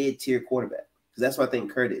a mid-tier quarterback? Because that's what I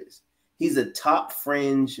think Kurt is. He's a top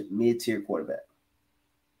fringe mid-tier quarterback.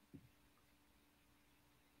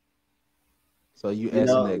 So you asking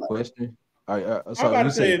that question? All right, I'm about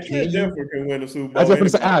to say Trent Dilfer can win the Super Bowl. I was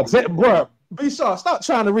going to say, bro, be sure, stop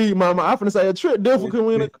trying to read my mind. I'm going to say Trent Dilfer can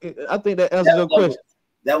win it. I think that answers your question.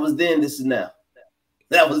 That was then, this is now.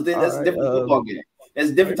 That was then. That's a different football game. That's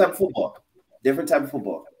a different type of football. Different type of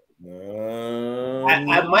football.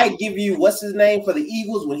 I might give you, what's his name for the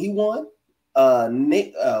Eagles when he won?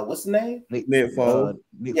 Nick, what's his name? Nick Foles.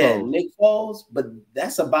 Nick Foles. But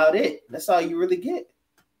that's about it. That's all you really get.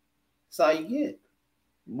 That's all you get.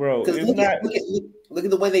 Bro, look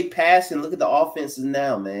at the way they pass and look at the offenses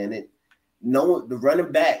now, man. The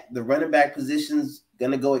running back position's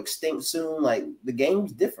gonna go extinct soon. Like, the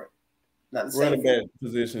game's different. Not the same. Running back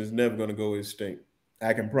position is never gonna go extinct.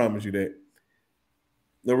 I can promise you that.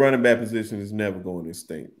 The running back position is never going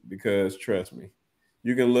extinct, because trust me,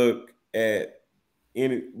 you can look at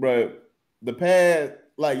any, bro. The pass,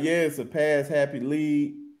 like, yeah, it's a pass happy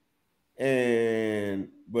league,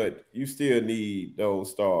 but you still need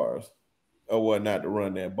those stars or whatnot to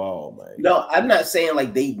run that ball, man. No, I'm not saying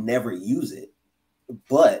like they never use it,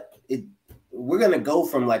 but we're going to go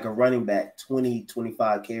from like a running back 20,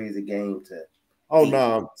 25 carries a game to. Oh,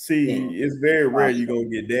 no. See, it's very rare you're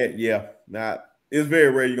going to get that. Yeah. It's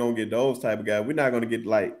very rare you're going to get those type of guys. We're not going to get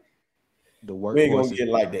like the workhorses. We ain't going to get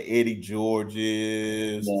like the Eddie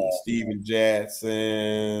Georges, the Steven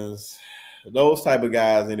Jacksons, those type of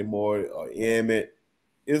guys anymore, or Emmett.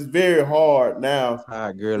 It's very hard now.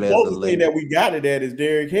 The closest thing that we got to that is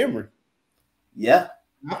Derrick Henry. Yeah.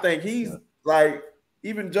 I think he's like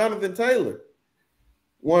even Jonathan Taylor.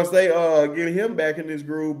 Once they get him back in this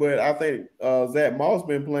groove, but I think Zach Moss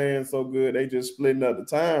been playing so good, they just splitting up the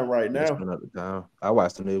time right now. Splitting up the time. I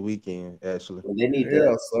watched them this weekend, actually. Well, they need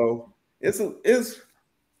that. So it's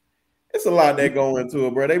a lot that go into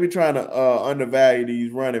it, bro. They be trying to undervalue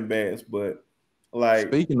these running backs, but like,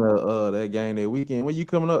 speaking of that game that weekend, when you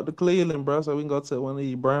coming up to Cleveland, bro, so we can go to one of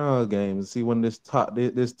these Browns games and see when this top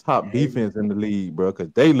defense in the league, bro,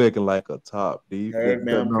 because they looking like a top defense,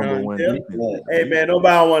 number one defense. Hey, man,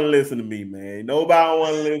 nobody want to listen to me, man. Nobody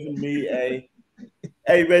want to listen to me.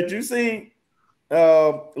 Hey, but you see,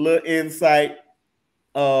 little insight,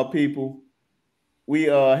 people. We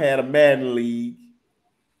had a Madden league,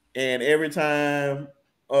 and every time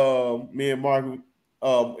me and Mark.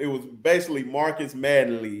 It was basically Marcus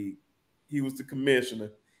Madden League. He was the commissioner,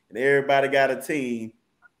 and everybody got a team.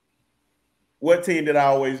 What team did I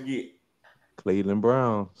always get? Cleveland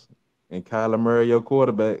Browns and Kyler Murray, your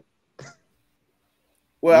quarterback.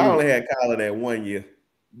 Well, I only had Kyler that 1 year,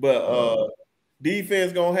 but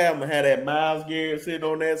defense gonna have that Myles Garrett sitting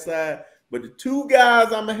on that side. But the two guys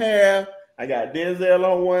I'm gonna have, I got Denzel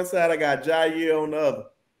on one side, I got Jair on the other.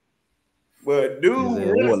 But dude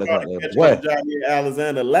really started catching on Jair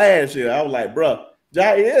Alexander last year. I was like, bro,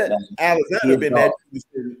 Jair Alexander been that.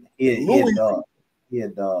 He a dog.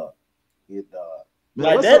 Man,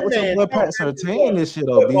 like that man, this shit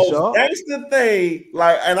though, the gangster thing,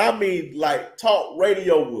 like, and I mean, like, talk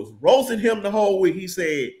radio was roasting him the whole week. He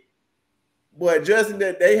said, "Boy, Justin,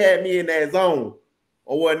 that they had me in that zone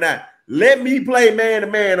or whatnot. Let me play man to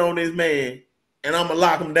man on this man, and I'm gonna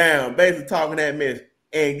lock him down." Basically, talking that mess.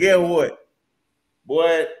 And guess what?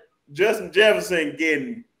 Boy, Justin Jefferson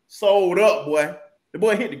getting sold up, boy. The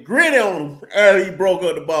boy hit the gritty on him early. He broke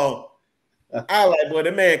up the ball. I like, boy,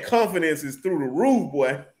 the man confidence is through the roof,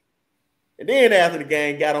 boy. And then after the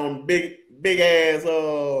game, got on big ass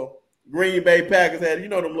Green Bay Packers hat. You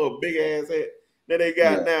know them little big ass hat. that they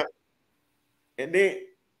got now.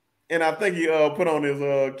 And I think he put on his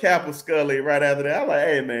Kappa Scully right after that. I'm like,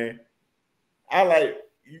 hey man,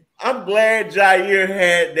 I'm glad Jair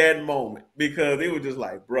had that moment because it was just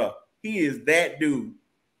like, bruh, he is that dude.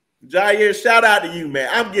 Jair, shout out to you, man.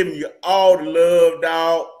 I'm giving you all the love,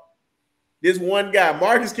 dog. This one guy,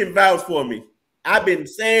 Marcus can vouch for me. I've been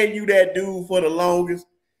saying you that dude for the longest,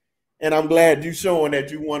 and I'm glad you showing that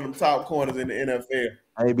you one of them top corners in the NFL.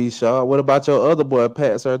 Hey, B. Shaw, what about your other boy,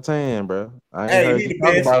 Pat Surtain, bro? I ain't heard He you the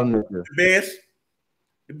talk best, about him.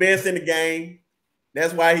 the best in the game.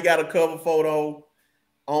 That's why he got a cover photo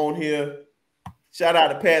on here. Shout out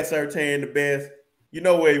to Pat Surtain, the best. You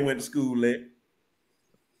know where he went to school at.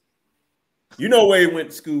 You know where he went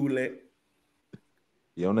to school at.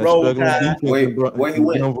 You on that struggling defense, where he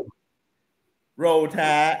went? Roll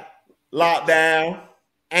Tide, lockdown,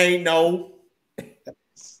 ain't no.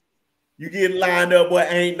 You get lined up,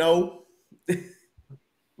 but ain't no.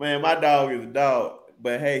 Man, my dog is a dog,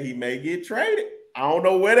 but hey, he may get traded. I don't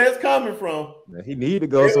know where that's coming from. Man, he need to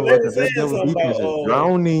go somewhere because that devil defense is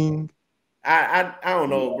drowning. I don't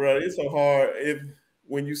know, bro. It's so hard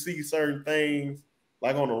when you see certain things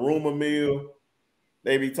like on a rumor mill,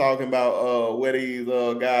 they be talking about where these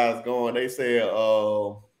guys going. They say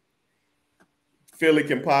Philly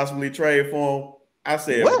can possibly trade for him. I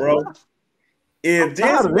said, what? Bro, if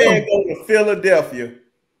this man go to Philadelphia,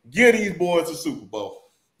 give these boys a Super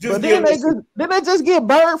Bowl. But didn't they just get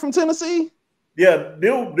Bird from Tennessee? Yeah, they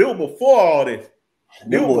were before all this.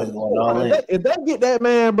 If they get that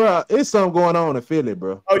man, bro, it's something going on in Philly,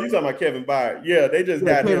 bro. Oh, you talking about Kevin Byard? Yeah, they just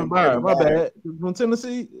got Kevin Byard. My bad. From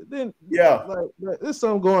Tennessee, then there's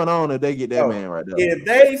something going on if they get that man right there. If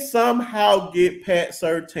they somehow get Pat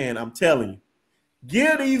Surtain, I'm telling you,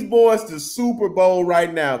 give these boys the Super Bowl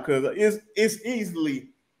right now because it's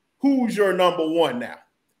easily who's your number one now.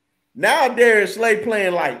 Now Darius Slay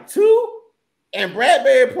playing like 2 and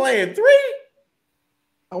Bradbury playing 3.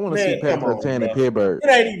 I want to see Pat Surtain and Pittsburgh. It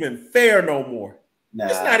ain't even fair no more. Nah.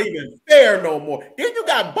 It's not even fair no more. Then you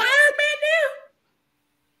got Byron man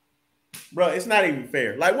there, bro. It's not even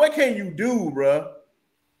fair. Like, what can you do, bro?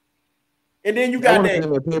 And then you got that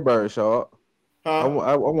in Pittsburgh, Shaw. Huh?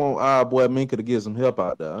 I want our boy Minka to get some help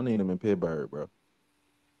out there. I need him in Pittsburgh, bro.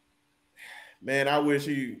 Man, I just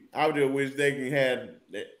wish they can have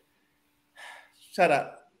that. Shut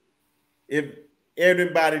up. If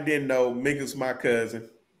everybody didn't know, Minka's my cousin.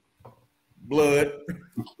 Blood.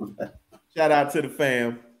 Shout out to the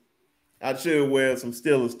fam. I should wear some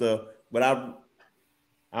Steelers stuff, but I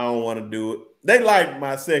don't want to do it. They like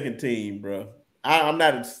my second team, bro. I'm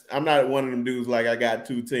not one of them dudes like I got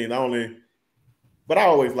 2 teams. But I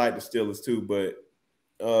always like the Steelers too. But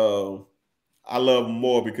I love him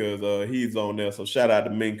more because he's on there. So shout out to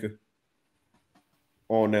Minka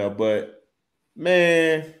on there. But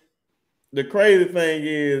man, the crazy thing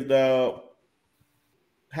is, dog,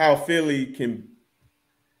 how Philly can.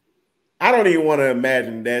 I don't even want to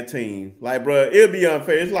imagine that team. Like, bro, it'll be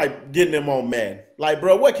unfair. It's like getting them on Madden. Like,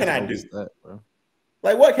 bro, what can I do?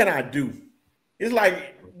 Like, what can I do? It's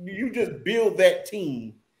like you just build that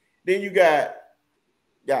team. Then you got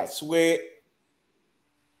Sweat.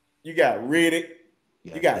 You got Riddick.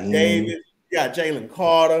 You got Davis. You got Jalen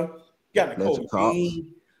Carter. You got Nicole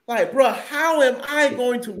Dean. Like, bro, how am I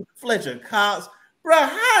going to Fletcher Cox? Bro,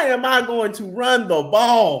 how am I going to run the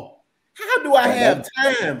ball? How do I have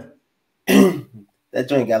time? That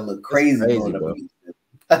joint got to look crazy going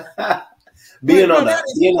up. Being on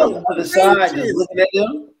the other side, just looking at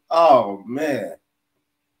them. Oh man.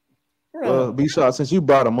 Well, B Shaw, since you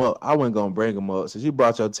brought him up, I wasn't gonna bring him up. Since you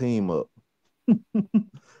brought your team up,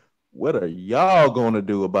 what are y'all gonna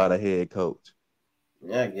do about a head coach?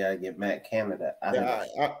 Yeah, you gotta get Matt Canada.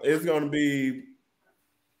 It's gonna be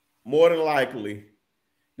more than likely.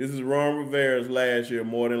 This is Ron Rivera's last year,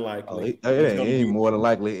 more than likely. It ain't more than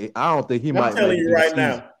likely. I don't think he might. I'm telling you right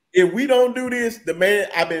now, if we don't do this, the man,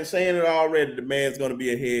 I've been saying it already, the man's going to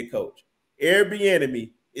be a head coach.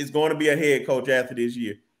 Airbnb is going to be a head coach after this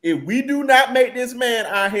year. If we do not make this man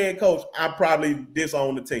our head coach, I probably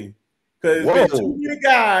disown the team. Because there's too many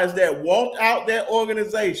guys that walked out that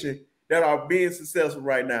organization that are being successful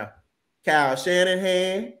right now. Kyle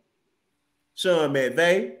Shanahan, Sean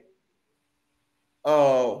McVay,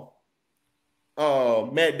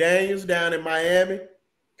 Matt Daniels down in Miami,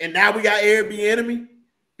 and now we got Airbnb.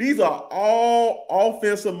 These are all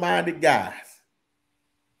offensive-minded guys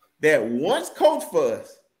that once coached for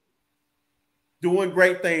us, doing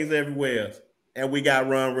great things everywhere else. And we got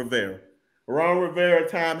Ron Rivera. Ron Rivera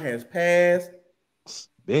time has passed.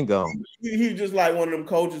 Been gone. He just like one of them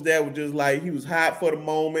coaches that was just like, he was hot for the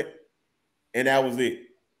moment, and that was it.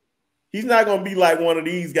 He's not going to be like one of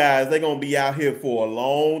these guys. They're going to be out here for a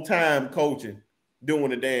long time coaching, doing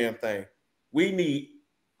the damn thing. We need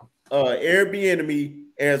Airbnb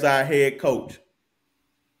as our head coach.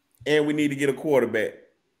 And we need to get a quarterback.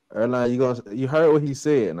 Erline, you heard what he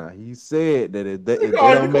said. Now he said that if they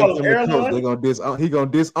don't make him the coach, he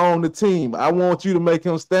gonna disown the team. I want you to make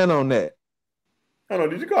him stand on that. Hold on,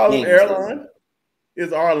 did you call him Airline?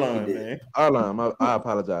 It's Arline, man. Arline, I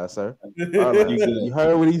apologize, sir. Arline, you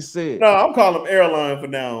heard what he said. No, I'm calling him Airline for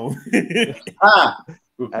now. Hey,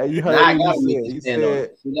 you heard what he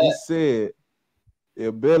said. He said,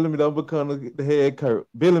 if Bellamy don't become the head coach,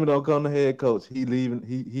 Bellamy don't become the head coach, he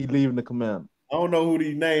leaving the Commander. I don't know who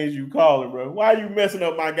these names you calling, bro. Why are you messing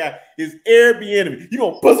up my guy? It's Airbnb. You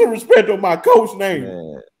gonna put some respect on my coach name.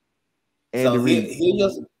 Man. So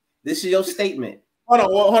this is your statement.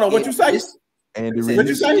 Hold on. What you say? Andy Reid. What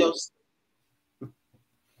you say? Hold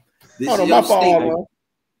on, my fault.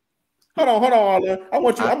 Hold on, Arlen. I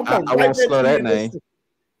want you. I'm gonna come I won't slur that name.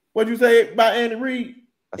 What'd you say about Andy Reid?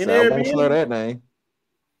 I said I won't slur that name.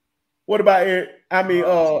 What about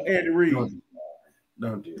Andy Reid?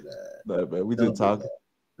 Don't do that. No, man, we just talking.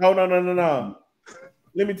 No.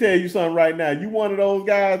 Let me tell you something right now. You one of those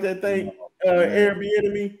guys that think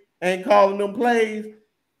Airbnb ain't calling them plays.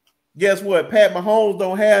 Guess what? Pat Mahomes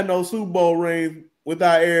don't have no Super Bowl rings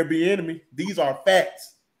without Airbnb. These are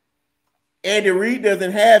facts. Andy Reid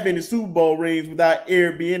doesn't have any Super Bowl rings without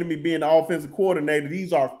Airbnb being the offensive coordinator.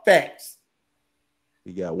 These are facts.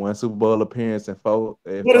 He got one Super Bowl appearance and four.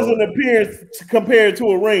 What is an appearance compared to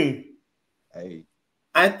a ring? Hey,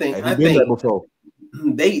 I think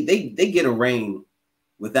they get a ring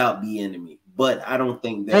without the enemy, but I don't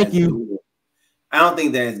think that's good. I don't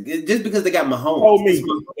think that's good just because they got Mahomes. Show me.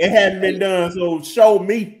 It hadn't been done, so show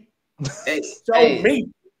me. Show me.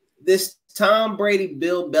 This Tom Brady,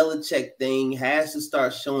 Bill Belichick thing has to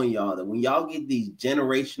start showing y'all that when y'all get these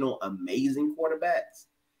generational amazing quarterbacks,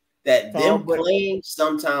 that them playing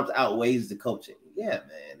sometimes outweighs the coaching. Yeah,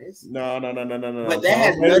 man. It's no. But that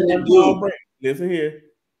has nothing to do. Listen here.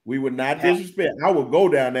 We would not disrespect. I would go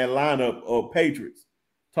down that lineup of Patriots.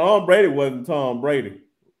 Tom Brady wasn't Tom Brady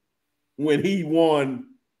when he won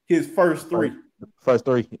his first three. I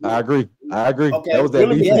agree. Okay. That was that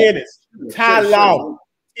Willie Dennis, Ty Law,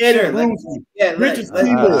 Eddie Bruce, Richard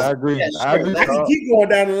Seymour. I agree. I can keep going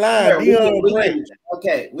down the line.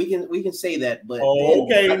 Okay, we can say that, but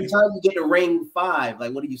okay. By the time you get to ring 5,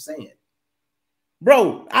 like what are you saying?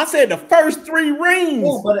 Bro, I said the first 3 rings.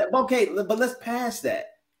 Oh, but let's pass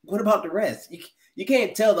that. What about the rest? You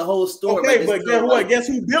can't tell the whole story. Okay, but guess what? Guess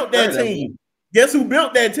who built that team? Guess who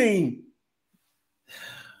built that team?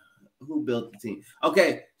 Who built the team?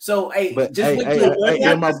 Okay, so let him do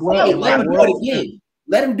it again.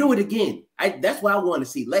 Let him do it again. That's what I want to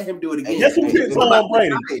see. Let him do it again. Guess who picked Tom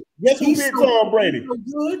Brady? Guess who picked Tom Brady? So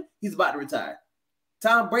good, he's about to retire.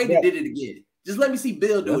 Tom Brady did it again. Just let me see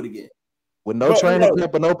Bill do it again. With no training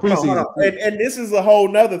camp and no preseason. And this is a whole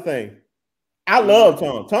nother thing. I love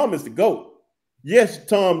Tom. Tom is the GOAT. Yes,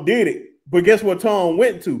 Tom did it. But guess what Tom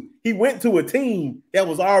went to? He went to a team that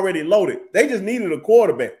was already loaded. They just needed a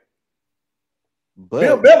quarterback.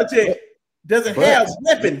 Bill Belichick doesn't have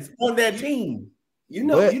weapons on that team. He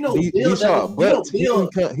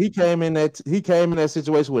came in that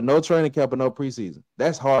situation with no training camp and no preseason.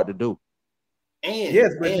 That's hard to do.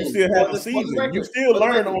 Yes, but you still have the season. You still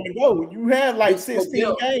learn on the go. You have like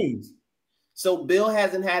 16 games. So Bill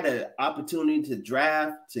hasn't had an opportunity to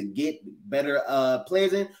draft, to get better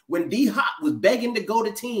players in. When D-Hop was begging to go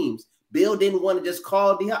to teams, Bill didn't want to just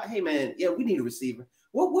call D-Hop, hey, man, yeah, we need a receiver.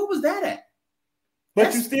 What was that at?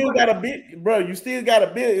 But you still got a bit, bro. You still got a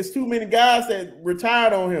bit. It's too many guys that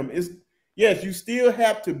retired on him. Yes, you still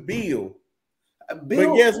have to build.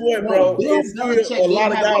 But guess what, bro? It's still a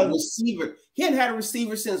lot of guys. Receiver. He hadn't had a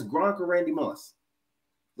receiver since Gronk or Randy Moss.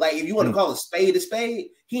 Like, if you want to call a spade,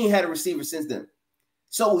 he ain't had a receiver since then.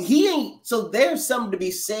 So so there's something to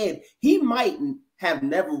be said. He might have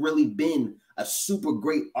never really been a super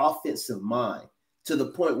great offensive mind to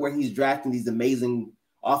the point where he's drafting these amazing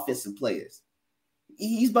offensive players.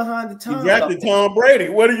 He's behind the time. He drafted Tom Brady.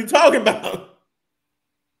 What are you talking about?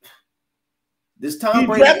 This Tom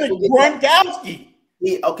Brady. He drafted Gronkowski.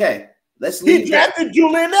 Okay, let's leave. He drafted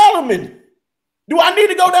Julian Edelman. Do I need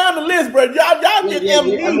to go down the list, bro? Y'all get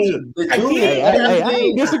amnesia. I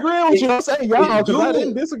ain't disagreeing with you. I'm saying y'all because I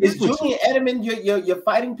didn't disagree with you. Is Julian Edelman your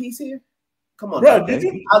fighting piece here? Come on, bro. I'll give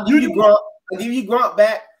you Gronk. I'll give you Gronk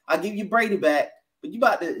back. I'll give you Brady back. But you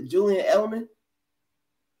about to Julian Edelman?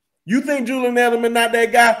 You think Julian Edelman not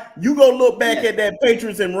that guy? You go look back at that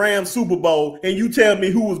Patriots and Rams Super Bowl, and you tell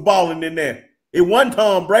me who was balling in there. It wasn't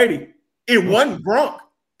Tom Brady. It wasn't Gronk.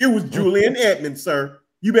 It was Julian Edmonds, sir.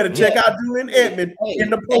 You better check out Julian Edmonds in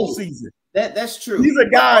the postseason. That's true. These are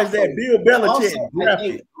guys that Bill Belichick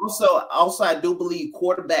drafted. Also, I do believe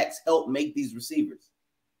quarterbacks help make these receivers.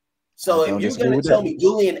 So if you're going to tell me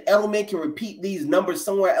Julian Edelman can repeat these numbers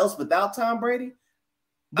somewhere else without Tom Brady,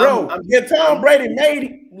 bro, Tom Brady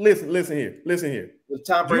made listen here. With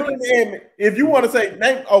Tom Brady, Julian Edmonds, if you want to say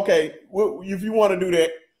name, okay, if you want to do that,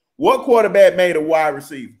 what quarterback made a wide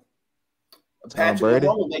receiver? Patrick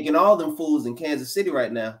Mahomes making all them fools in Kansas City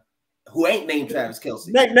right now, who ain't named Travis Kelce.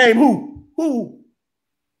 Name who? Who?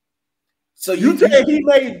 So you think he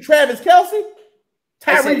made Travis Kelce?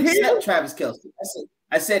 Tyreek Hill? Travis Kelce.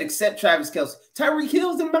 I said except Travis Kelce. Tyreek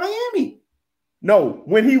Hill's in Miami. No,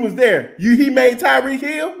 when he was there, he made Tyreek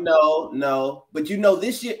Hill? No. But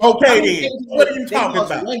this year. Okay, then. What are you talking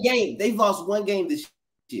about? One game. They've lost one game this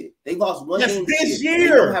year. They lost one game this year. They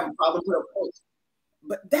don't have a problem with points.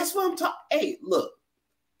 But that's what I'm talking. Hey, look.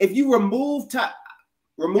 If you remove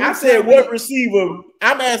I said what receiver?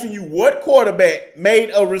 I'm asking you what quarterback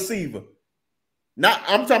made a receiver.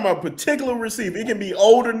 I'm talking about a particular receiver. It can be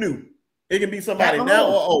old or new. It can be somebody now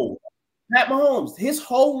or old. Pat Mahomes, his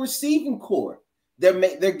whole receiving core, they're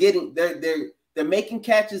making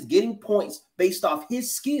catches, getting points based off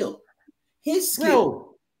his skill. His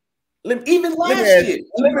skill. Even last year.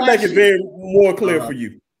 Let me make it very more clear for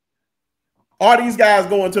you. Are these guys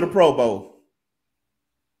going to the Pro Bowl?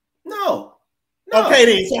 No. Okay,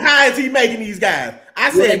 then. So how is he making these guys?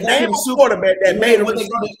 I said name a quarterback that made a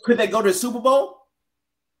receiver. Could they go to the Super Bowl?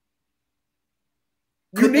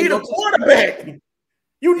 You need a quarterback.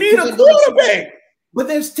 You need a quarterback. But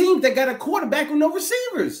there's teams that got a quarterback with no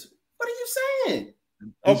receivers. What are you saying?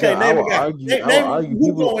 Okay, name a guy. Name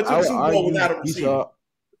who's going to the Super Bowl without a receiver.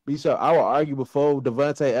 I will argue before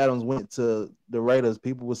Devontae Adams went to the Raiders,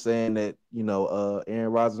 people were saying that,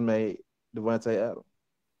 Aaron Rodgers made Devontae Adams.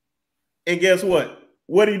 And guess what?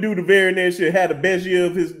 What did he do the very next year? Had the best year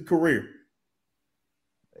of his career.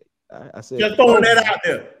 I said just throwing that out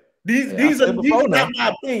there. These are not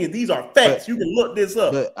my opinions. These are facts. You can look this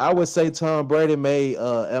up. But I would say Tom Brady made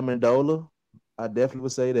Amendola. I definitely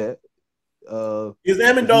would say that. Is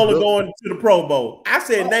Amendola going to the Pro Bowl? I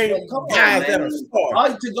said name guys that are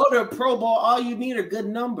stars. To go to a Pro Bowl, all you need are good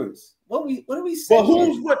numbers. What are we saying?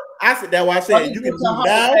 Well, what? I said that's why I said you can do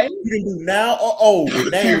now. You can do now or old.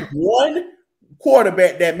 Name one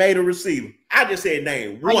quarterback that made a receiver. I just said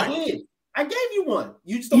name one. I gave you one.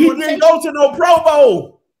 You just don't didn't go to no Pro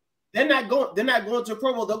Bowl. They're not going to a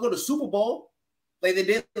Pro Bowl. They'll go to Super Bowl like they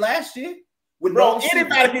did last year.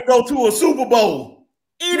 Anybody can go to a Super Bowl.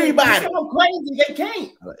 Anybody. So crazy, they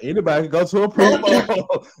can't. Anybody can go to a Pro Bowl.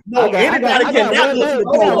 Anybody cannot go to a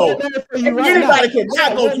Pro Bowl. Anybody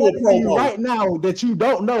cannot go to a Pro Bowl right now that you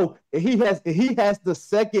don't know. He has the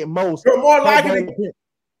second most. You're more likely to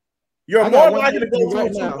go to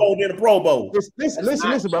a Super Bowl than a Pro Bowl.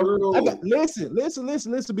 Listen, bro.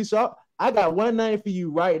 Listen, be sharp. I got one name for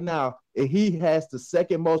you right now, and he has the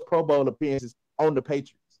second most Pro Bowl appearances on the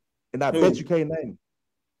Patriots. And I bet you can't name him.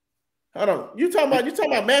 Hold on. You talking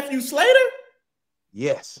about Matthew Slater?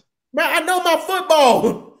 Yes. Man, I know my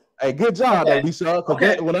football. Hey, good job, though, B. Shaw.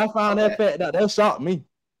 When I found that fact out, that shocked me.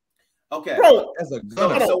 Okay, bro. That's a good.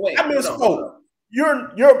 I misspoke.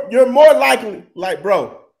 You're more likely,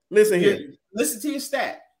 bro. Listen here. Listen to your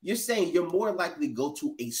stat. You're saying you're more likely to go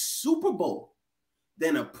to a Super Bowl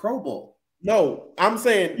than a Pro Bowl. No, I'm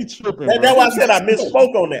saying that's why I said I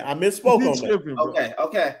misspoke on that.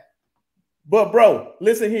 Okay. But bro,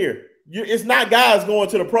 listen here. It's not guys going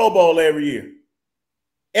to the Pro Bowl every year.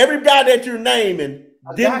 Every guy that you're naming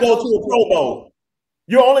didn't go to a Pro Bowl.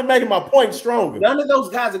 You're only making my point stronger. None of those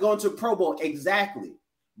guys are going to a Pro Bowl exactly.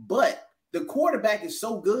 But the quarterback is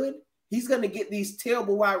so good, he's going to get these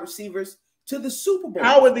terrible wide receivers to the Super Bowl.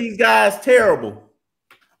 How are these guys terrible?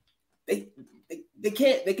 They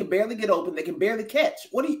can't. They can barely get open. They can barely catch.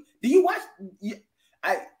 What do you watch?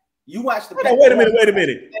 You watch the. Wait a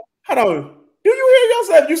minute. Hold on. Do you hear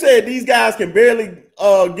yourself? You said these guys can barely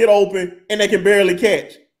get open and they can barely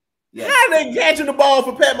catch. Yeah. How are they catching the ball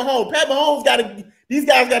for Pat Mahomes? Pat Mahomes these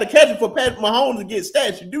guys got to catch it for Pat Mahomes to get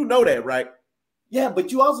stats. You do know that, right? Yeah,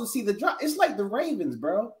 but you also see the drop. It's like the Ravens,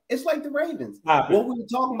 bro. It's like the Ravens. What we were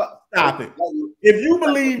talking about. Stop it. If you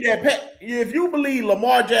believe if you believe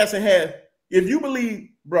Lamar Jackson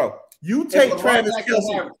bro, you take Travis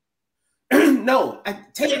Kelce. No, I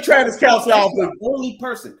take Travis Kelce off the only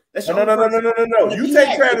person. That's no. You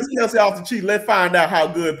take Travis Kelce off the cheat. Let's find out how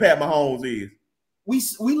good Pat Mahomes is. We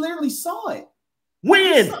literally saw it.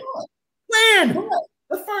 When?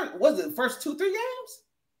 The first 2-3 games?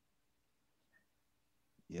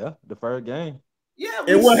 Yeah, the first game. Yeah.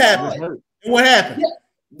 And what happened? Yeah.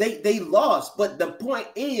 They lost, but the point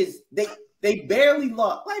is they barely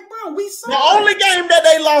lost. Like, bro, we saw the only game that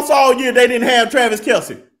they lost all year. They didn't have Travis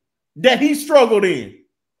Kelce that he struggled in.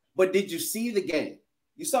 But did you see the game?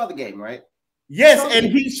 You saw the game, right? Yes, and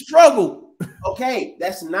he struggled. Okay,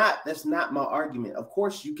 that's not my argument. Of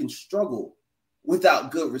course, you can struggle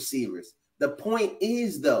without good receivers. The point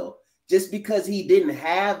is, though, just because he didn't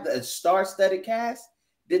have the star-studded cast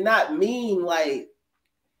did not mean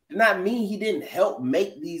he didn't help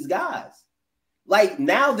make these guys. Like,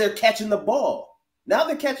 now they're catching the ball.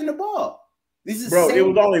 This is Bro, it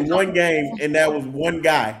was only one game, and that was one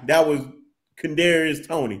guy. That was Kadarius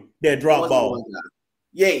Toney that dropped ball.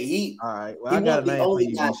 Yeah, all right. Well, I got a name for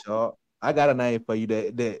you, Sharpe. I got a name for you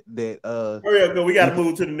that hurry up, we gotta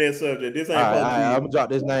move to the next subject. This ain't I'm gonna drop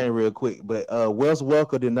this name real quick. But Wes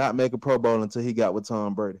Welker did not make a Pro Bowl until he got with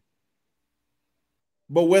Tom Brady.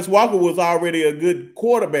 But Wes Walker was already a good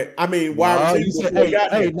quarterback. I mean, wide receiver.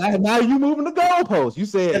 Now you moving the goalpost. You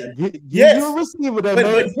said give you a receiver that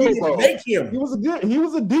made Pro Bowl. Make him. He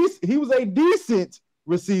was a decent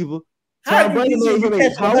receiver. How do you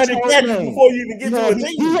catch 100 catches before you even get to a team?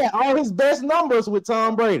 He had all his best numbers with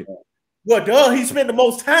Tom Brady. Well, duh, he spent the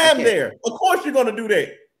most time there. Of course you're going to do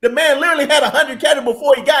that. The man literally had 100 catches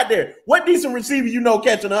before he got there. What decent receiver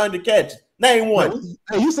catching 100 catches? Name one.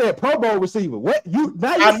 Hey, you said Pro Bowl receiver. What?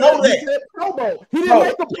 I know that. You said Pro Bowl. He didn't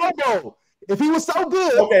make a Pro Bowl. If he was so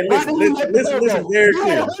good, okay, listen very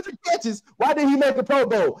clear. Catches, why did he make a Pro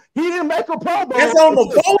Bowl? He didn't make a Pro Bowl. It's on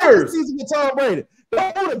the voters. With Tom Brady.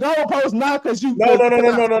 Don't do the goalpost now because you. No.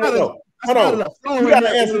 Hold on. You got to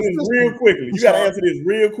answer this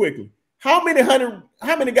real quickly. How many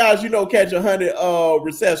guys catch 100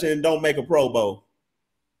 reception and don't make a Pro Bowl?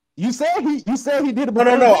 You said he did it.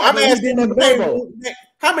 No. I'm asking you,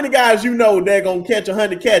 how many guys they're gonna catch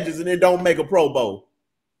 100 catches and then don't make a Pro Bowl?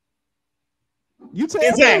 You tell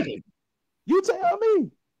me. You tell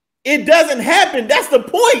me. It doesn't happen. That's the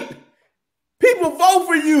point. People vote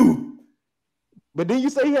for you. But then you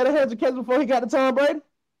say he had 100 catches before he got to Tom Brady?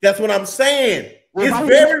 That's what I'm saying. It's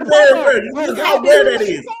very, very rare. Look how rare that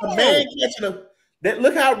is. The man catching them.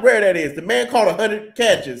 Look how rare that is. The man caught 100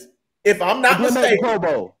 catches. If I'm not mistaken,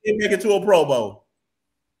 he make it to a Pro Bowl.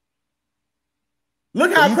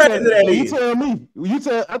 Look how crazy that is. You tell me.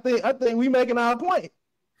 I think we making our point.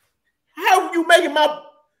 How are you making my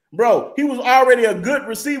bro? He was already a good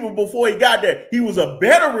receiver before he got there. He was a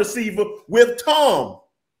better receiver with Tom.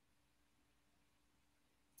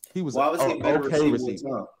 He was a better receiver with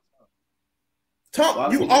Tom.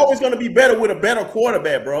 Tom, you always going to be better with a better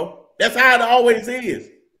quarterback, bro. That's how it always is.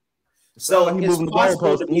 So it's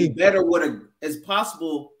possible to be better it's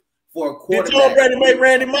possible for a quarterback. Did Tom Brady make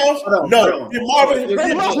Randy Moss? No. Did Marvin?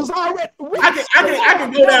 Randy Moss was already. I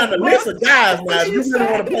can go down the list of guys now.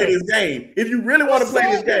 If you really want to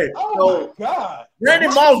play this game, Oh my God! Randy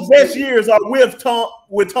Moss' best years are with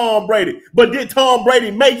Tom Brady. But did Tom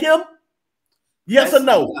Brady make him? Yes or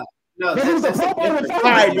no? No, he was a Pro Bowler before he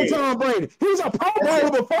got to Tom Brady. He was a Pro Bowler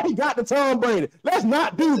before he got to Tom Brady. Let's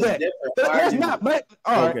not do that. Let's not make.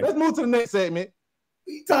 All right, let's move to the next segment.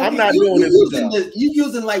 I'm not doing this. You're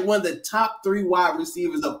using like one of the top 3 wide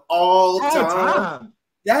receivers of all time.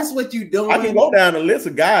 That's what you're doing. I can go down the list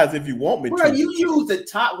of guys if you want me to. Bro, you use the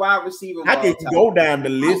top wide receiver. I can go down the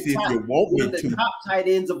list if you want me to. The top tight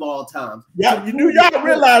ends of all time. Yeah, y'all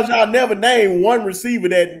realize y'all never named one receiver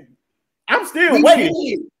that I'm still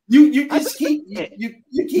waiting. You just keep breaking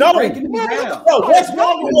it down. No, Wes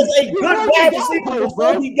Welker was a good wide receiver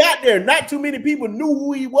before he got there. Not too many people knew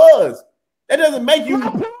who he was. That doesn't make you.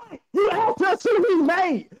 You asked us who he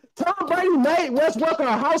made. Tom Brady made Wes Welker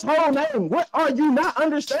a household name. What are you not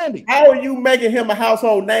understanding? How are you making him a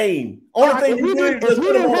household name? Only thing you did is if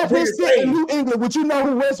we didn't have his sit in New England, would you know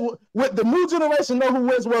who the new generation know who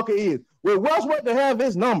Wes Welker is? Would Wes Welker have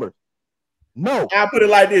his numbers? No. I'll put it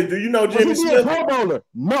like this. Do you know Jimmy Smith? Pro Bowler?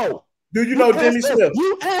 No. Do you know Jimmy Smith?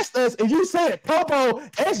 You asked us and you said Pro Bowl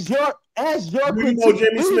as your Do you know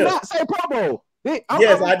Jimmy Smith? You did not say Pro Bowl.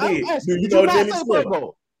 Yes, I did. Do you know Jimmy Smith?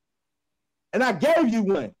 And I gave you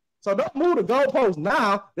one. So don't move the goalpost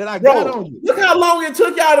now that I got on you. Look how long it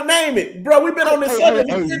took y'all to name it. Bro, we've been on this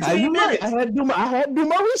subject for 15 minutes. I had to do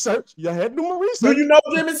my research. You had to do my research. Do you know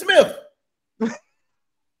Jimmy Smith?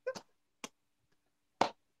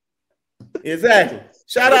 Exactly.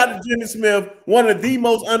 Shout out to Jimmy Smith, one of the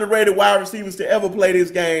most underrated wide receivers to ever play this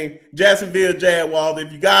game. Jacksonville Jaguars.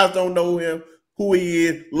 If you guys don't know him, who he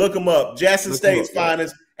is, look him up. Jackson State's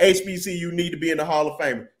finest, HBCU, need to be in the Hall of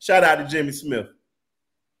Fame. Shout out to Jimmy Smith.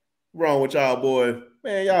 What's wrong with y'all boys?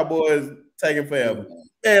 Man, y'all boys taking forever.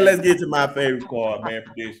 Man, let's get to my favorite part, man,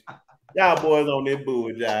 prediction. Y'all boys on this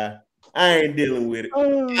bull, y'all. I ain't dealing with it.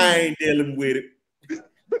 I ain't dealing with it.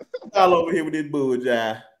 All over here with this bull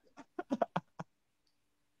jive.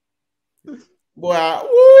 Boy,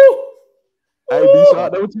 woo! Hey, B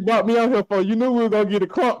Sharpe, that's what you brought me out here for. You knew we were gonna get a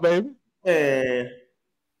crop, baby. Man.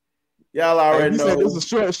 Y'all already know. Said this is a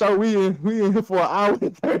short show. We in here for an hour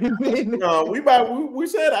and 30 minutes. No, we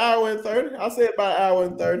said an hour and 30. I said about an hour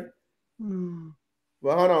and 30.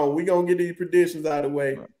 But hold on, we gonna get these predictions out of the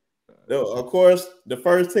way. Of course, the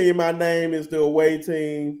first team I name is the away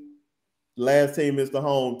team. The last team is the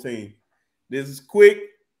home team. This is quick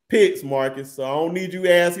picks, Marcus. So I don't need you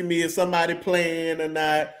asking me if somebody playing or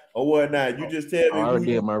not or whatnot. You just tell me. I already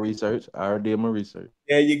did my research.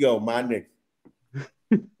 There you go, my nigga.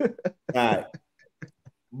 All right.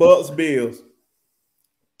 Bucks, Bills.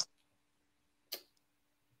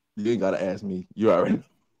 You ain't gotta ask me. You already.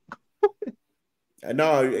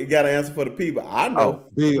 No, you gotta answer for the people. I know. Oh,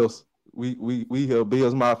 Bills. We here.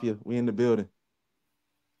 Bills Mafia. We in the building.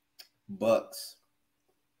 Bucks.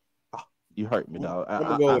 Oh, you hurt me, dog. I'm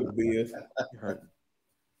gonna go with the Bills. You hurt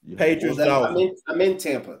me. Patriots. I'm in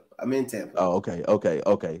Tampa. Oh, okay.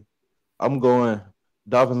 I'm going.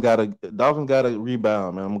 Dolphins got a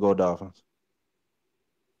rebound, man. I'm gonna go Dolphins.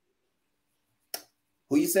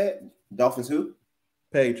 Who you said? Dolphins who?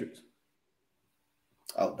 Patriots.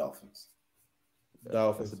 Oh, Dolphins.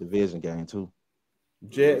 That's a division game too.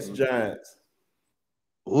 Jets, Giants.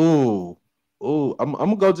 Ooh. I'm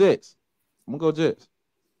gonna go Jets.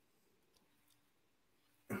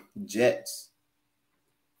 Jets.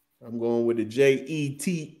 I'm going with the Jets.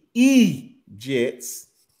 Jets.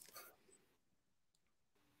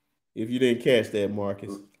 If you didn't catch that,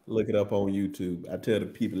 Marcus, look it up on YouTube. I tell the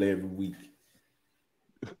people every week.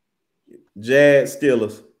 Jazz,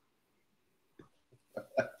 Steelers.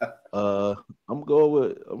 I'm gonna go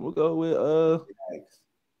with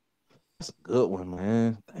that's a good one,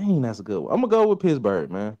 man. Dang, that's a good one. I'm gonna go with Pittsburgh,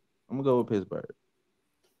 man.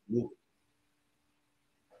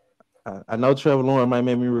 I know Trevor Lawrence might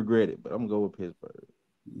make me regret it, but I'm gonna go with Pittsburgh.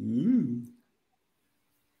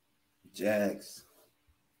 Jags.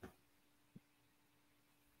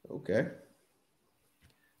 Okay.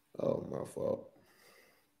 Oh, my fault.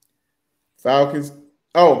 Falcons.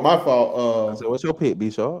 Oh, my fault. So what's your pick,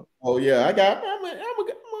 B Sharpe? Oh yeah, I'm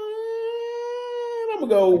gonna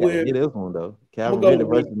go with this one though. Calvin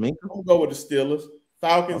versus Minka. I'm gonna go with the Steelers.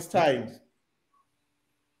 Falcons, Titans.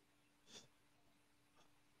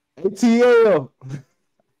 ATL.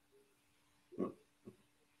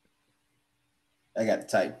 I got the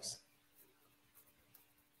Titans.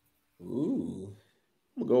 Ooh.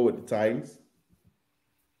 I'm gonna go with the Titans.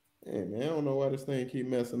 Hey, man, I don't know why this thing keep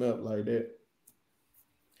messing up like that.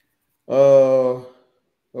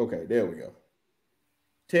 Okay, there we go.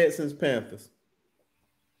 Texans, Panthers.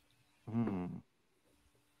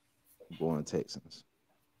 Going Texans.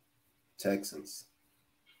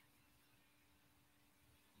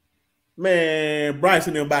 Man,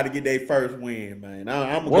 Bryson them about to get their first win, man.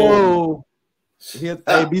 I'm gonna go.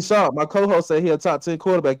 Hey, B Sharpe, my co-host said he a top 10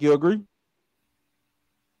 quarterback. You agree?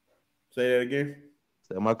 Say that again.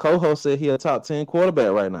 My co-host said he a top 10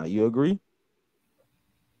 quarterback right now. You agree?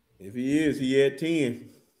 If he is, he at 10.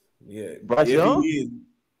 Yeah. Bryce Young?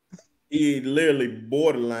 He literally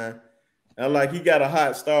borderline. I'm like, he got a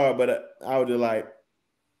hot start, but I was just like,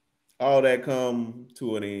 all that come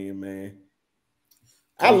to an end, man.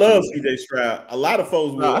 I love CJ Stroud. A lot of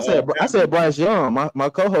folks will. I said Bryce Young. My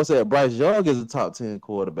co-host said Bryce Young is a top 10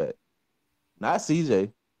 quarterback. Not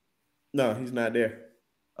CJ. No, he's not there.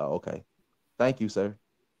 Oh, okay. Thank you, sir.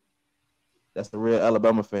 That's the real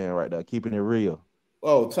Alabama fan right there, keeping it real.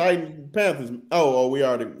 Oh, Titans, Panthers. Oh, we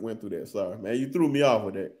already went through that. Sorry, man. You threw me off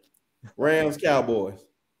with that. Rams, Cowboys.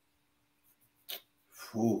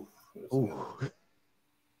 Ooh.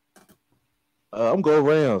 I'm going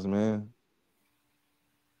Rams, man.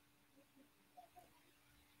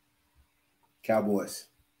 Cowboys.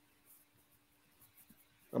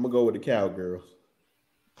 I'm gonna go with the Cowgirls.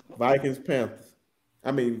 Vikings, Panthers.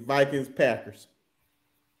 Vikings, Packers.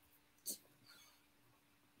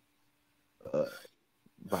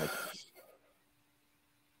 Vikings.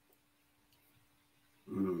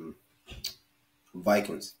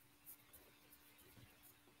 Vikings.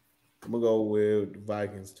 I'm gonna go with the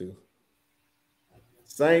Vikings too.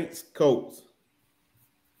 Saints, Colts.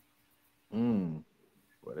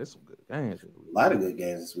 Well, there's some good games. A lot of good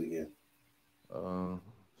games this weekend.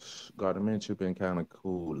 Gardner Minshew been kind of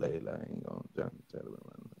cool lately. I ain't gonna tell him.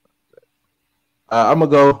 I'm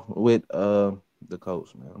gonna go with the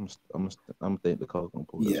Colts, man. I'm think the Colts gonna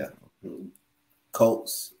pull this one.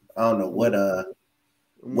 Colts. I don't know what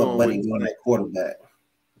buddy doing at quarterback.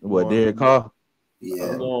 What, Derek Carr?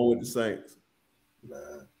 Yeah. I'm going with the Saints. Nah.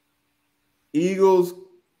 Eagles,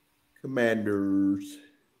 Commanders.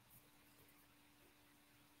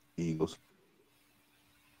 Eagles.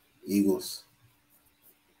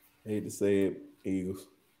 Hate to say it, Eagles.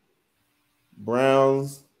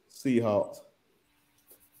 Browns, Seahawks.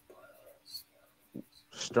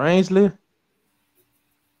 Strangely,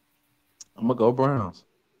 I'm gonna go Browns.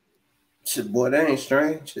 Shit, boy, that ain't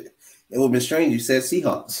strange. It would have been strange. You said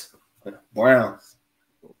Seahawks. Browns.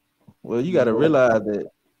 Well, you got to realize that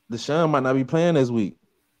Deshaun might not be playing this week,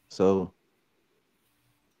 so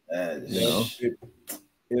you know.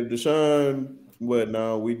 If Deshaun,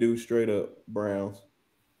 no, we do straight up Browns.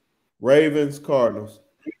 Ravens, Cardinals.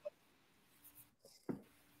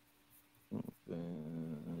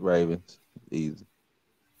 Ravens, easy.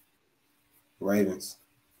 Ravens.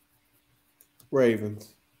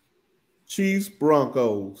 Chiefs,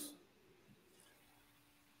 Broncos.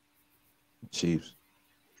 Chiefs.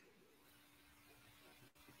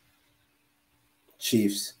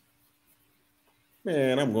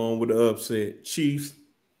 Man, I'm going with the upset. Chiefs.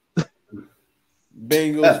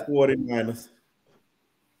 Bengals, 49ers.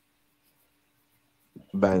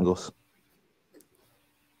 Bengals.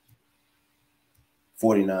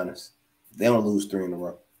 49ers. They don't lose 3 in a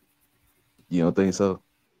row. You don't think so?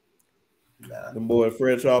 Nah. The boy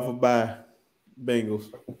fresh off a bye.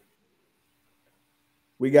 Bengals.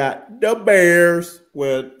 We got the Bears.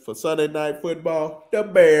 Well, for Sunday Night Football, the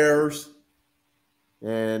Bears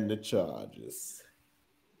and the Chargers.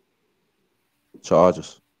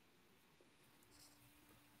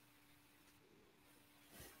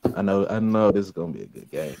 I know this is gonna be a good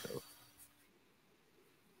game though.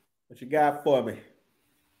 What you got for me?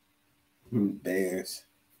 Bears.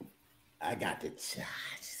 I got the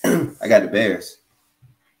Chargers. I got the Bears.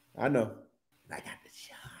 I know. I got the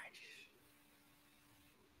Chargers.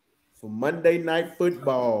 For Monday Night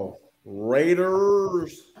Football,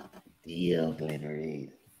 Raiders. The Oakland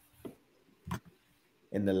Raiders.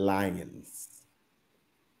 And the Lions.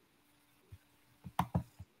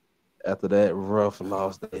 After that rough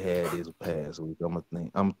loss they had this past week,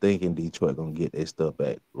 I'm thinking Detroit gonna get their stuff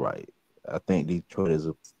back right. I think Detroit is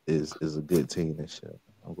a good team this year.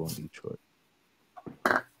 I'm going Detroit.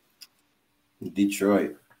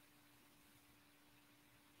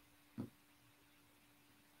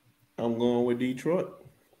 I'm going with Detroit.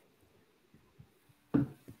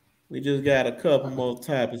 We just got a couple more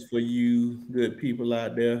topics for you good people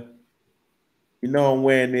out there. You know I'm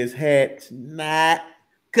wearing this hat tonight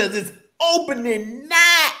because it's opening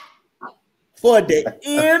night for the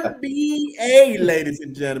NBA, ladies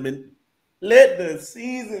and gentlemen. Let the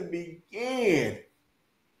season begin.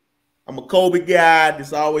 I'm a Kobe guy.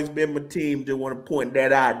 This always been my team. Just want to point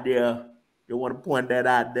that out there.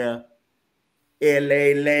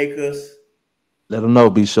 LA Lakers. Let them know,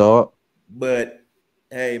 be sharp. But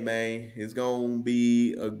hey, man, it's going to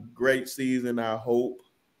be a great season, I hope.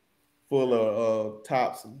 Full of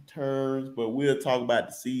tops and turns. But we'll talk about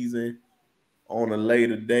the season on a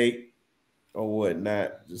later date or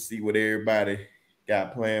whatnot. Just see what everybody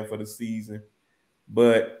got planned for the season.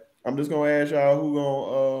 But I'm just going to ask y'all who going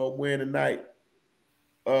to win tonight.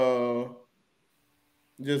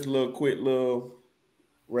 Just a quick little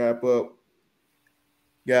wrap up.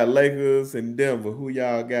 Got Lakers and Denver. Who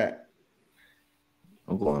y'all got?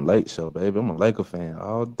 I'm going Lake Show, baby. I'm a Laker fan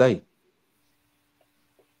all day.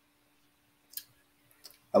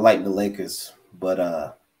 I like the Lakers, but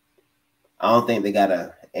I don't think they got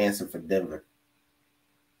an answer for Denver.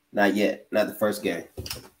 Not yet. Not the first game.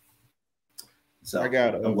 So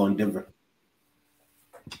I'm going Denver.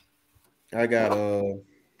 I got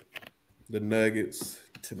the Nuggets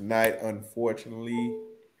tonight, unfortunately,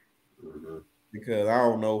 because I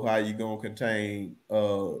don't know how you're gonna contain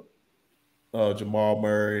Jamal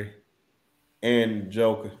Murray and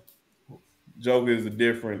Joker. Joker is a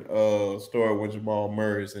different story when Jamal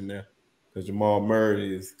Murray is in there, because Jamal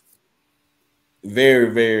Murray is very,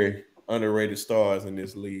 very underrated stars in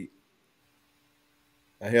this league.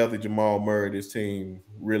 A healthy Jamal Murray, this team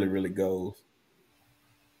really, really goes.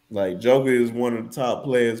 Like, Joker is one of the top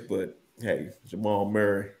players, but hey, Jamal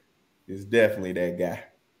Murray is definitely that guy.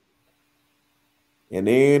 And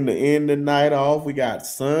then to end the night off, we got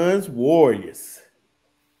Suns Warriors.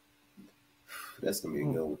 That's gonna be a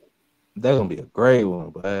good one. That's gonna be a great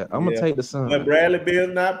one, but I'm gonna take the Suns. But Bradley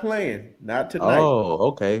Beal's not playing, not tonight. Oh,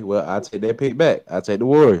 okay. Well, I'll take that pick back. I'll take the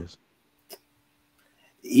Warriors.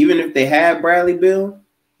 Even if they had Bradley Beal,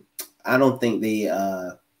 I don't think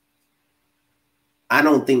they're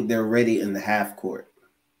ready in the half court.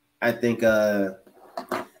 I think I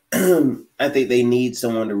think they need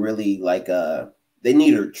someone to really they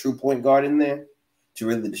need a true point guard in there. to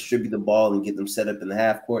really distribute the ball and get them set up in the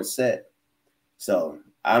half court set. So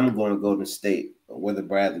I'm going to Golden State, whether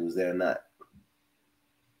Bradley was there or not.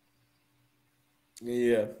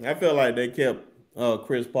 Yeah, I feel like they kept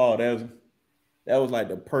Chris Paul. That was like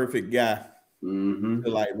the perfect guy to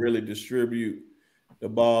like really distribute the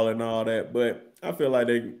ball and all that. But I feel like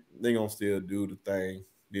they gonna still do the thing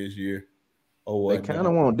this year. They kind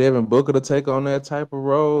of want Devin Booker to take on that type of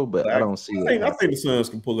role, but I don't see it. I think the Suns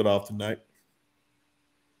can pull it off tonight.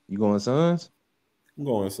 You going Suns? I'm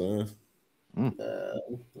going Suns.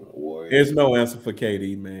 There's no answer for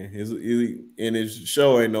KD, man. And his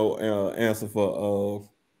show ain't no answer for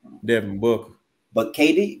Devin Booker. But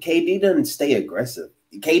KD doesn't stay aggressive.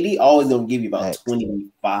 KD always gonna give you about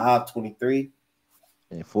 25, 23.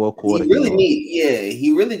 In 4 quarters.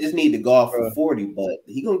 He really just need to go off for 40, but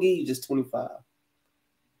he gonna give you just 25.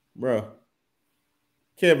 Bro,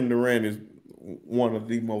 Kevin Durant is one of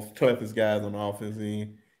the most toughest guys on the offense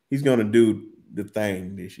end. He's gonna do the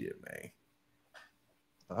thing this year, man.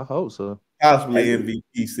 I hope so. Possibly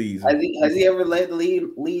MVP season. Has he ever led the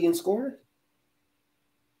league in scoring?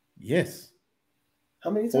 Yes. How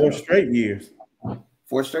many times? 4 straight years.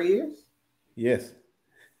 4 straight years? Yes.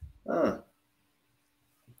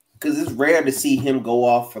 Because it's rare to see him go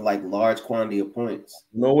off for like large quantity of points.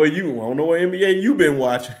 I don't know what NBA you've been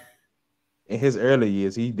watching. In his early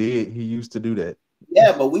years, he used to do that.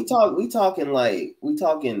 Yeah, but we talking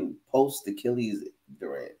post Achilles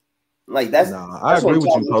Durant. Like that's I agree with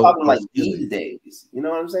you. We're talking like these days. You know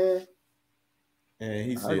what I'm saying?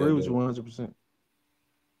 And I agree with you 100%.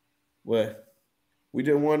 Well, we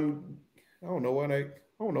just won. I don't know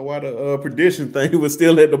why the prediction thing was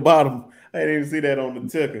still at the bottom. I didn't even see that on the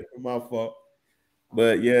ticker. My fault.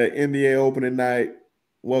 But yeah, NBA opening night.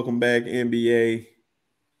 Welcome back, NBA,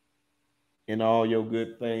 and all your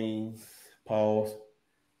good things. Pause.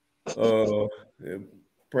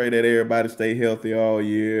 Pray that everybody stay healthy all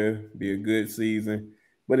year. Be a good season,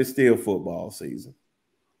 but it's still football season.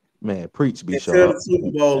 Man, preach, be Until sharp. the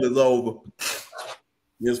Super Bowl is over,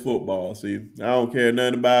 it's football season. I don't care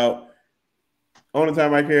nothing about. Only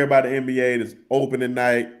time I care about the NBA is opening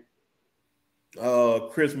night,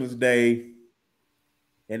 Christmas Day,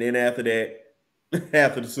 and then after that,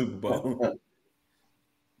 after the Super Bowl.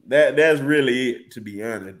 That's really it, to be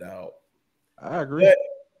honest, dog. I agree. But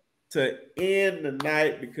to end the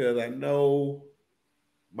night, because I know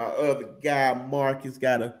my other guy, Marcus,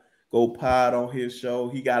 got to go pod on his show.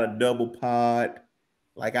 He got a double pod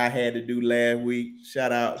like I had to do last week.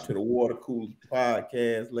 Shout out to the Water Coolers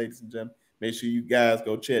podcast, ladies and gentlemen. Make sure you guys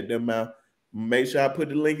go check them out. Make sure I put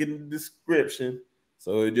the link in the description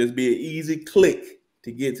so it'll just be an easy click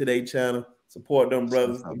to get to their channel. Support them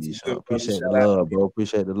brothers. Appreciate the love, bro.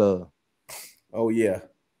 Appreciate the love. Oh, yeah.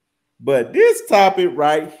 But this topic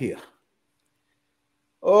right here.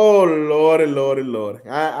 Oh, Lordy, Lordy, Lordy.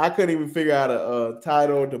 I couldn't even figure out a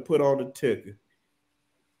title to put on the ticker.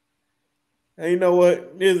 And you know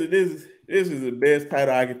what? This is the best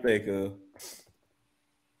title I can think of.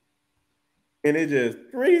 And it's just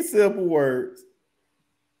 3 simple words.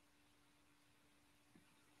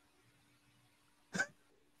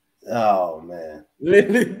 Oh, man.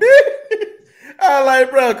 I'm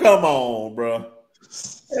like, bro, come on, bro.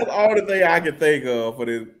 That's all the thing I can think of for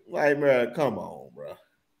this. Like, bro, come on, bro.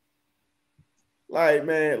 Like,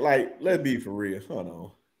 man, like, let's be for real. Hold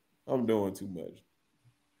on. I'm doing too much.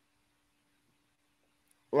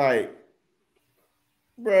 Like,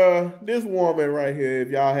 bro, this woman right here, if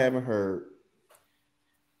y'all haven't heard,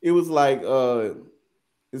 it was like,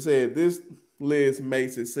 it said this list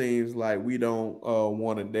makes it seems like we don't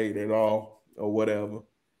want to date at all or whatever.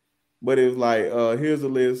 But it was like, here's a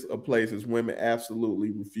list of places women absolutely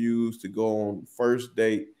refuse to go on first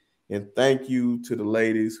date. And thank you to the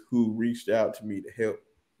ladies who reached out to me to help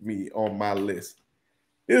me on my list.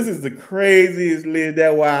 This is the craziest list.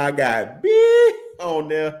 That's why I got big on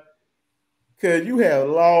there. Because you have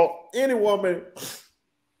law, any woman.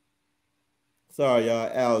 Sorry, y'all,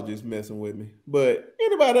 allergies messing with me. But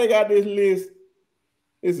anybody that got this list,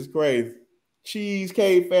 this is crazy.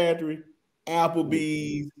 Cheesecake Factory,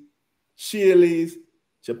 Applebee's, Chili's,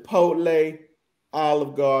 Chipotle,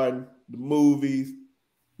 Olive Garden, the movies,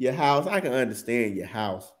 your house. I can understand your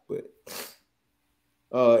house, but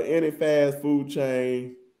any fast food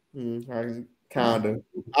chain, I can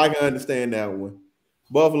understand that one.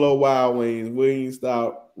 Buffalo Wild Wings,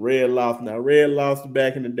 Wingstop, Red Lobster. Now, Red Lobster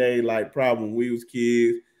back in the day, like probably when we was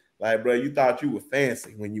kids, like, bro, you thought you were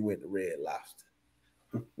fancy when you went to Red Lobster.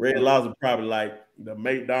 Red Lobster probably like the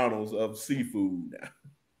McDonald's of seafood now,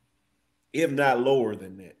 if not lower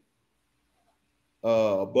than that.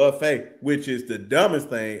 buffet, which is the dumbest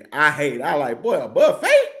thing. I hate. I like, boy, a buffet.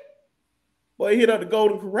 Boy, hit up the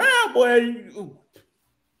Golden Corral, boy.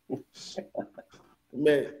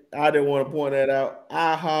 Man, I didn't want to point that out.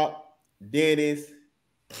 IHOP, Denny's,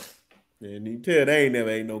 and you tell they ain't never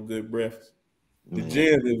ate no good breakfast. The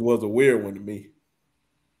gym was a weird one to me.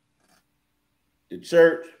 The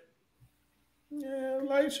church, yeah,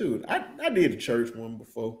 like shoot, I did a church one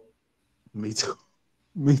before. Me too.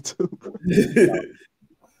 Me too.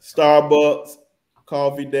 Starbucks,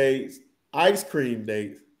 coffee dates, ice cream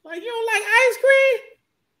dates. Like, you don't like ice cream?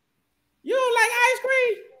 You don't like ice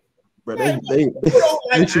cream? But like,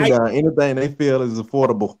 they shoot down anything they feel is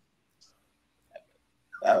affordable.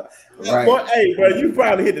 Right. Boy, hey, bro, you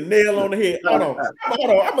probably hit the nail on the head. Hold on.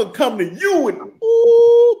 I'm gonna come to you and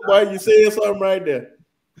ooh, boy, you said something right there.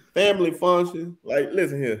 Family function. Like,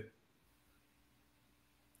 listen here.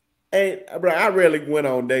 Hey, bro, I rarely went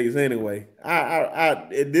on dates anyway.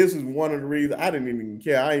 This is one of the reasons I didn't even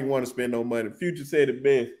care. I didn't want to spend no money. Future said it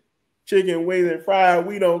best. Chicken wings and fries,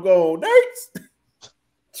 we don't go on dates.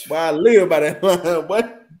 But I live by that line, boy.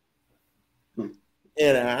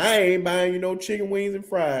 And I ain't buying you no chicken wings and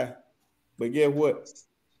fries. But guess what?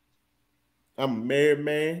 I'm a married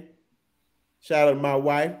man. Shout out to my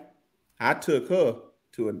wife. I took her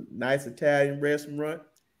to a nice Italian restaurant.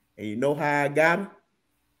 And you know how I got her?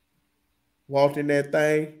 Walked in that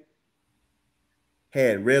thing.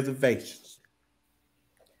 Had reservations.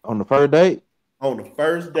 On the first date? On the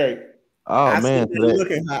first date. Oh, man. Look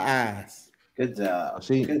in her eyes. Good job.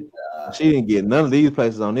 She didn't get none of these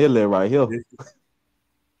places on their list right here.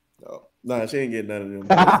 No, she ain't getting none of them.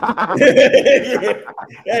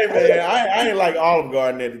 Hey, man, I ain't like Olive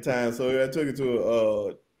Garden at the time, so I took it to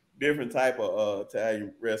a different type of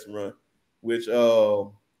Italian restaurant, which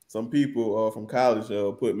some people from college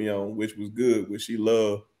put me on, which was good, which she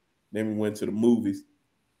loved. Then we went to the movies,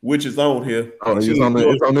 which is on here. Oh, it's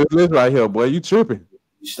on this list right here, boy. You tripping.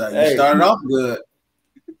 You started off good.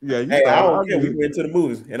 Yeah, I don't care. We went to the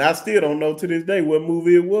movies, and I still don't know to this day what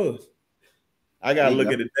movie it was. I gotta look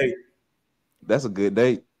at the date. That's a good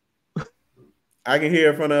date. I can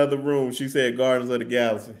hear from the other room. She said Guardians of the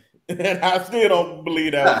Galaxy. And I still don't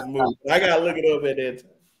believe that was a movie. I gotta look it up at that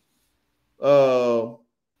time.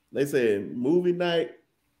 They said movie night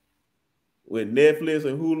with Netflix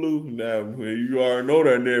and Hulu. Now you already know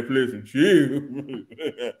that Netflix and chill.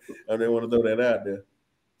 I didn't want to throw that out there.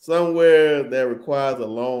 Somewhere that requires a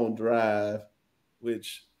long drive,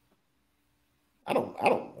 which I don't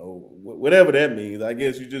know. Whatever that means. I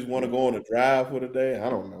guess you just want to go on a drive for the day. I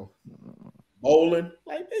don't know. Bowling?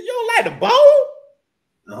 Like, you don't like to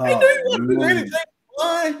bowl? Hey, do you want to do anything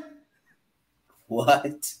fun?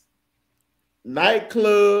 What?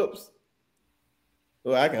 Nightclubs.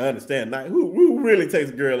 Well, I can understand. Who really takes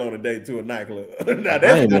a girl on a date to a nightclub? Now,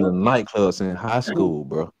 I ain't been to nightclubs in high school,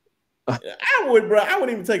 bro. I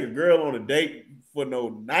wouldn't even take a girl on a date for no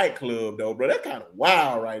nightclub though, bro. That's kind of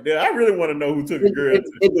wild right there. I really want to know who took a girl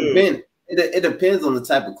to the club. It depends on the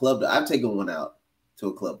type of club. I've taken one out to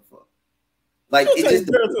a club before. Like, it just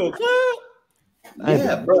a girl to a club.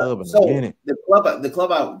 Yeah, bro. So the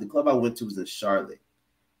club I went to was in Charlotte,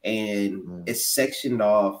 and it's sectioned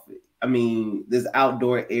off. I mean, there's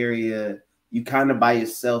outdoor area. You kind of by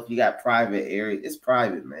yourself. You got private area. It's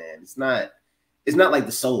private, man. It's not like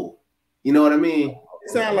the Soul. You know what I mean?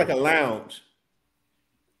 It sounds like a lounge.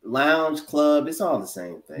 Lounge club, it's all the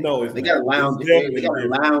same thing. No, they got a lounge area. They got a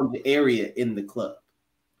lounge area in the club.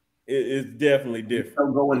 It's definitely different.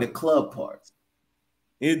 Don't go in the club parts.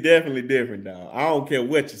 It's definitely different, dog. I don't care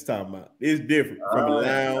what you're talking about. It's different from a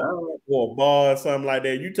lounge or a bar or something like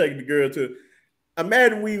that. You take the girl to.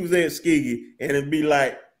 Imagine we was at Skiggy and it'd be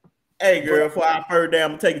like, "Hey, girl, before I first day,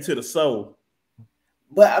 I'm gonna take you to the Soul."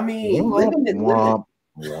 But I mean,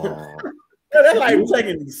 that's like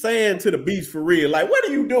taking sand to the beach for real. Like, what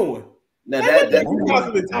are you doing? Now that's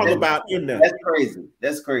possibly talk about in there. That's crazy.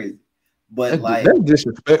 That's crazy. But that's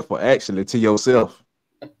disrespectful, actually, to yourself.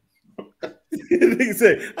 He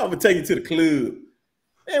said, "I'm gonna take you to the club."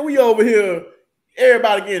 And we over here,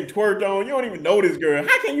 everybody getting twerked on. You don't even know this girl.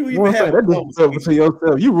 How can you even have that disrespectful to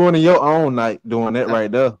yourself? You ruining your own night doing that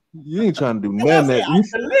right there. You ain't trying to do none of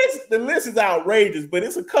that. The list is outrageous, but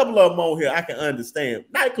it's a couple of them on here I can understand.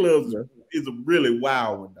 Nightclubs is a really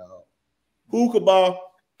wild one, dog. Hookah bar,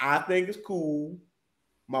 I think it's cool.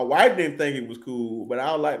 My wife didn't think it was cool, but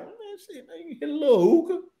I was like, man, shit, man, you hit a little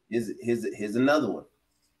hookah. Here's another one.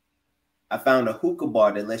 I found a hookah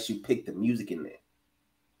bar that lets you pick the music in there.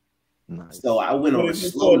 Nice. So I went on a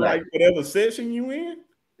slow night. Like whatever session you in?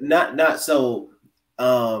 Not so.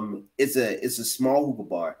 It's a small hookah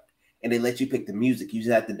bar, and they let you pick the music. You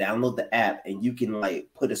just have to download the app, and you can like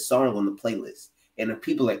put a song on the playlist. And if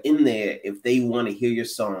people are in there, if they want to hear your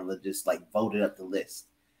song, they'll just like vote it up the list.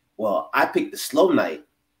 Well, I picked the Slow Night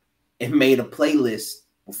and made a playlist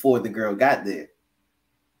before the girl got there.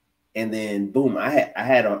 And then boom, I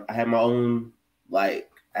had my own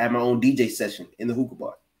DJ session in the hookah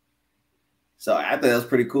bar. So I thought that was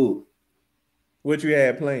pretty cool. What you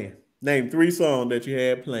had playing? Name 3 songs that you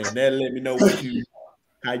had playing. That let me know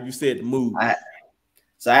how you set the mood. I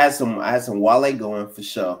had some Wale going for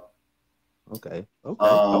sure. Okay.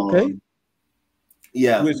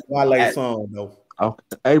 Yeah. Which Wale song though?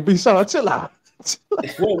 Okay. Hey, B-Sean, chill out.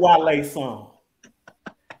 What Wale song?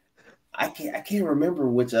 I can't remember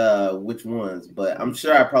which ones, but I'm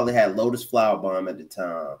sure I probably had Lotus Flower Bomb at the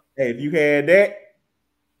time. Hey, if you had that,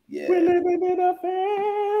 yeah. We're living in a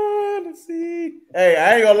fantasy. Hey,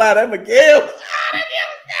 I ain't gonna lie, that Miguel.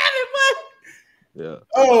 Yeah.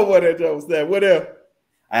 Oh, what that joke was that? What else?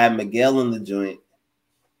 I had Miguel in the joint.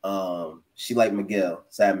 She liked Miguel,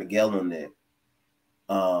 so I had Miguel on there.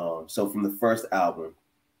 So from the first album,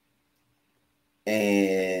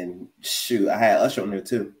 and shoot, I had Usher on there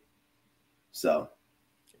too. So,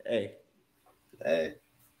 hey, I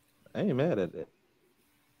ain't mad at that.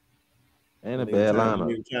 Ain't a bad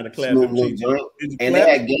lineup. Trying to clap and they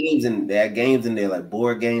had games in there, like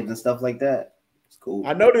board games and stuff like that. It's cool.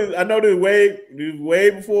 I know this way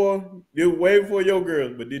before your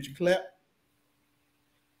girls, but did you clap?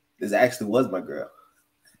 This actually was my girl.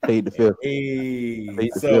 Paid the fifth. Hey,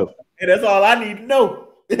 that's all I need to know.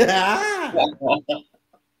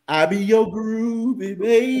 I be your groovy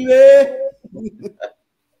baby.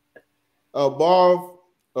 A bar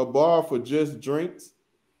for just drinks.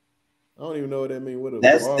 I don't even know what that means. What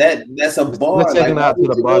that's a bar. Let's take out to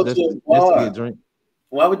the bar just to get a drink.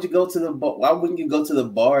 Why would you go to the bar? Why wouldn't you go to the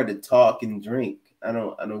bar to talk and drink? I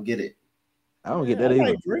don't get it. I don't get that either.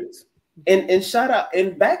 Like drinks. And shout out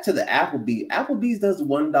and back to the Applebee's. Applebee's does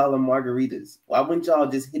 $1 margaritas. Why wouldn't y'all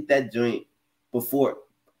just hit that joint before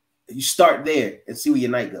you start there and see where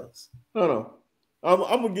your night goes? No. I'm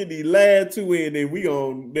gonna get these last 2 in, and we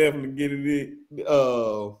gonna definitely get it in.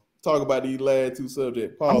 Talk about these last 2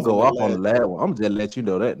 subjects. I'm gonna go off on the last one. I'm just let you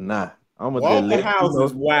know that. Nah, I'm gonna Waffle House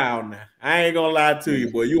is wild now. I ain't gonna lie to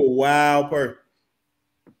you, boy. You a wild person.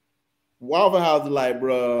 Waffle House is like,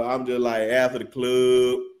 bro. I'm just like after the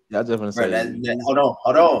club. Y'all just gonna say, hold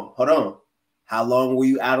on. How long were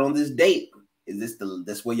you out on this date? Is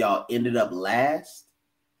this where y'all ended up last?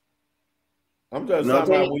 I'm just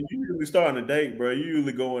talking about when you usually starting a date, bro. You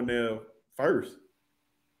usually go in there first.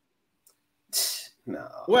 No.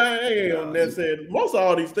 Well, I ain't on that said. Most of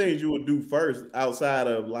all these things you would do first outside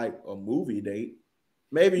of like a movie date.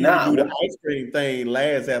 Maybe you could do the ice cream thing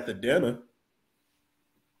last after dinner.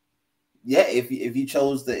 Yeah, if you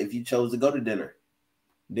chose to go to dinner.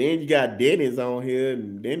 Then you got Denny's on here,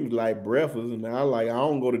 and then like breakfast, and I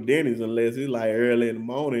don't go to Denny's unless it's like early in the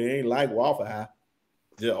morning. It ain't like Waffle House.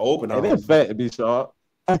 Just open. Hey, that's fat to be sharp.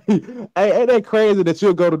 Hey, ain't that crazy that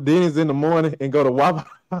you'll go to Denny's in the morning and go to Waffle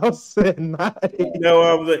House at night? You know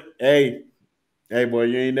what I'm saying? Hey, boy,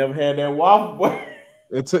 you ain't never had that waffle, boy.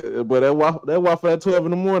 But that waffle at 12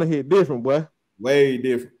 in the morning hit different, boy. Way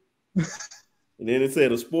different. And then it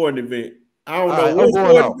said a sporting event. I don't know what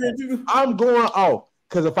sporting event you. I'm going off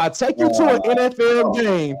because if I take you to an NFL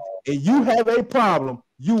game and you have a problem,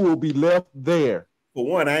 you will be left there. For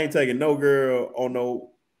one, I ain't taking no girl on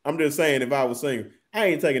no. I'm just saying, if I was single, I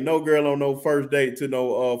ain't taking no girl on no first date to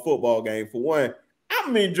no football game. For one, I'm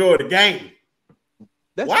gonna enjoy the game.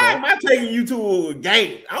 Why am I taking you to a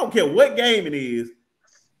game? I don't care what game it is.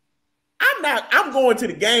 I'm going to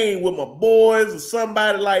the game with my boys or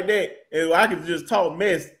somebody like that, and I can just talk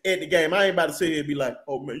mess at the game. I ain't about to sit here and be like,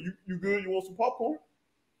 "Oh man, you good? You want some popcorn?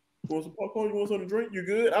 You want some popcorn? You want something to drink? You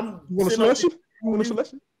good? You want a slushy? You want a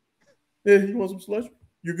slushy? Yeah, you want some slush?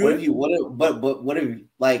 You good? What if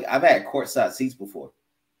like I've had courtside seats before?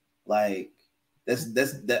 Like that's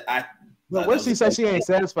that I. But what if she said she ain't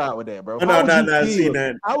satisfied with that, bro? No. See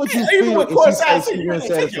that? How would you feel if she said she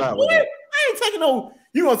wasn't satisfied with that? I ain't taking no.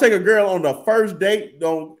 You gonna take a girl on the first date?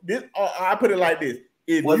 Don't this? I put it like this: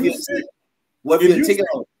 if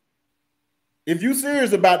you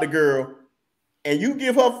serious about the girl, and you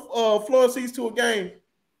give her floor seats to a game,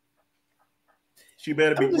 she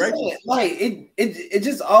better be great. Like it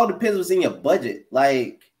just all depends what's in your budget.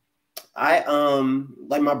 Like like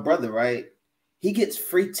my brother, right? He gets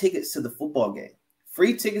free tickets to the football game,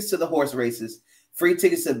 free tickets to the horse races, free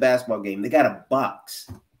tickets to the basketball game. They got a box.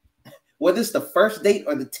 Whether it's the first date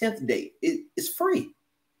or the 10th date, it's free.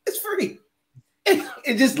 It's free.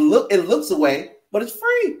 It looks away, but it's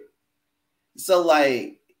free. So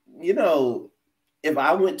like you know, if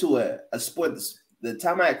I went to a sport, the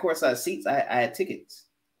time I had courtside seats, I had tickets.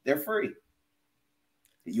 They're free.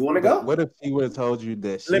 You want to go? What if she would have told you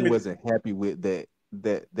that she wasn't happy with that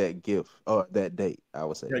gift or that date? I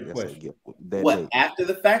would say that's a gift. That what date. After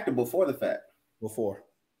the fact or before the fact? Before.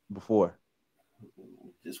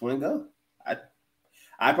 Just want to go.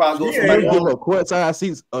 I probably go somebody give her courtside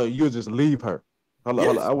seats, or you'll just leave her. Hold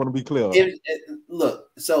on. I want to be clear.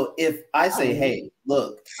 Look, so if I say, hey,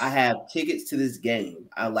 look, I have tickets to this game.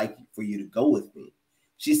 I'd like for you to go with me.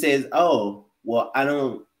 She says, oh, well, I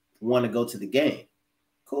don't want to go to the game.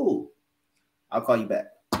 Cool. I'll call you back.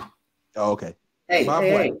 Oh, okay. Hey, my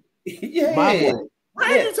boy. Yeah. Why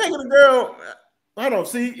are you taking a girl? I don't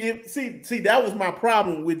see. That was my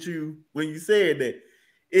problem with you when you said that.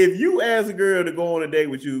 If you ask a girl to go on a date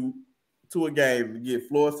with you to a game to get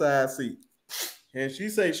floor side seats, and she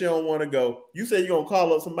say she don't want to go, you say you gonna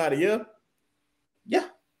call up somebody else? Yeah.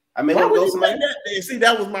 I mean, why would you make that? See,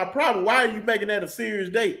 that was my problem. Why are you making that a serious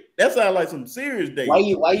date? That sounds like some serious date. Why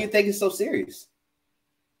you think it's so serious?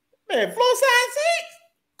 Man, floor side seats,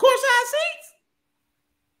 court side seats.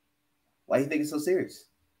 Why you think it's so serious?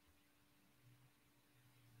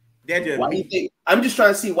 Why you think? I'm just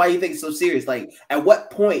trying to see why you think it's so serious. Like, at what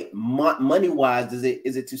point, money wise, is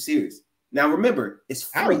it too serious? Now, remember, it's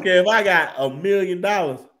free. I don't care if I got $1 million.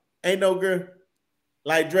 Ain't no girl,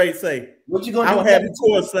 like Drake say. What you gonna do? I would have the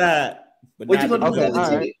court side. But what you gonna do with the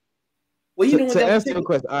ticket? What you doing with that answer your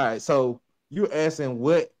question? All right, so you're asking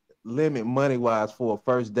what limit money wise for a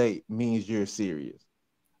first date means you're serious.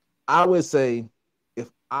 I would say if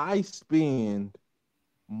I spend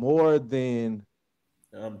more than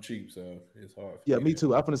I'm cheap, so it's hard. Yeah, me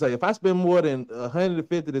too. I'm gonna say if I spend more than $150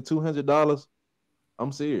 to $200,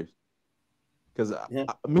 I'm serious. Because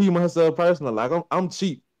me myself personally, like I'm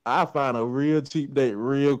cheap. I find a real cheap date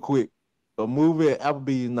real quick. A movie at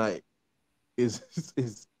Applebee's night is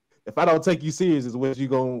if I don't take you serious, is what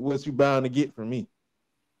you bound to get from me.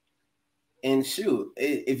 And shoot,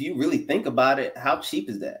 if you really think about it, how cheap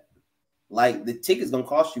is that? Like the ticket's gonna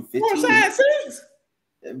cost you $15.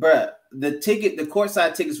 Bruh, the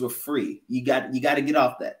courtside tickets were free. You got to get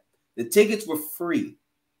off that. The tickets were free.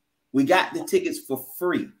 We got the tickets for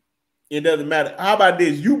free. It doesn't matter. How about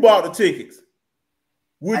this? You bought the tickets.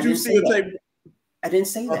 Would you still take? I didn't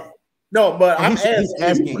say that. No, but I'm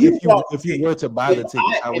asking if you were to buy the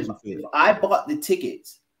tickets, how would you feel? If I bought the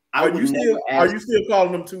tickets, are you still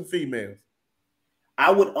calling them two females?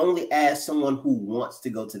 I would only ask someone who wants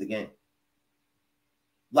to go to the game.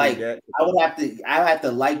 Like I have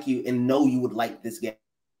to like you and know you would like this game.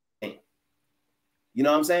 You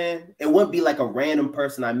know what I'm saying? It wouldn't be like a random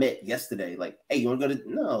person I met yesterday. Like, hey, you want to go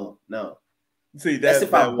to? No. See, that's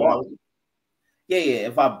if I bought them. Yeah.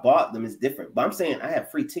 If I bought them, it's different. But I'm saying I have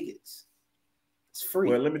free tickets. It's free.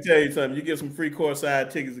 Well, let me tell you something. You get some free courtside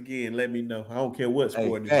tickets again. Let me know. I don't care what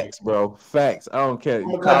sport. Facts, bro. Facts. I don't care.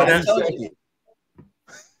 I'm coming down second.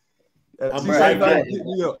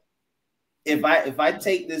 If I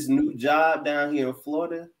take this new job down here in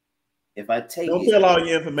Florida, don't tell all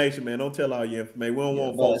your information, man. Don't tell all your information. We don't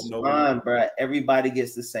want folks to know. Fine, bro. Everybody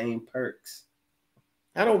gets the same perks.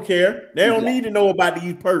 I don't care. They don't need to know about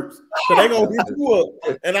these perks. So they're gonna hit you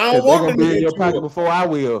up. And I don't want them to be in your pocket up before I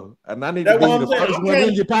will. And I need to be the first one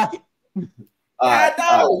in your pocket. I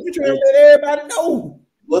know. You trying to let everybody know.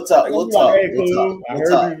 We'll talk. I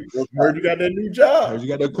heard you got that new job. I heard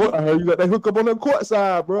you got that hookup on the court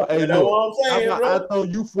side, bro. Hey, that's what I'm saying, bro. I throw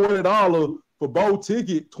you $40 for both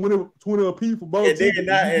ticket, 20 a piece for both tickets. And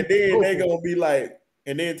then they gonna be like,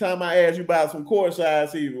 and then time I ask you about some court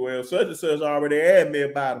size, well, such and such already asked me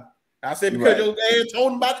about them. I said because your dad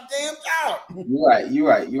told him about the damn job. You're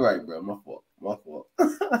right, bro. My fault.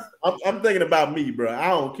 I'm thinking about me, bro. I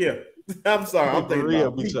don't care. I'm sorry. I'm thinking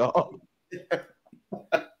about me. Y'all.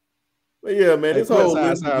 But yeah, man, this whole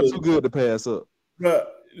list is too good to pass up.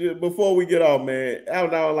 But before we get off, man, I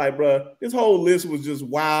was like, bro, this whole list was just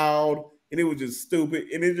wild and it was just stupid,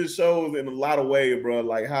 and it just shows in a lot of ways, bro,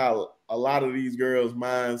 like how a lot of these girls'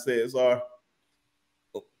 mindsets are.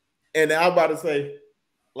 And I'm about to say,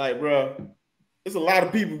 like, bro, there's a lot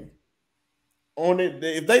of people on it.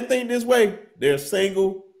 If they think this way, they're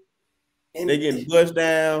single, and they're getting bust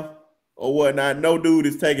down or whatnot. No dude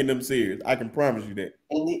is taking them serious. I can promise you that.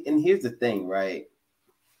 And here's the thing, right?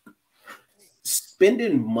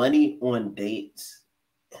 Spending money on dates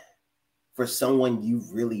for someone you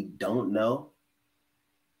really don't know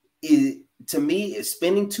is, to me, is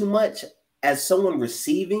spending too much. As someone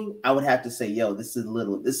receiving, I would have to say, yo, this is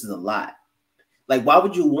a lot. Like, why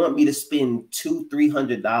would you want me to spend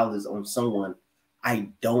 $200-300 on someone I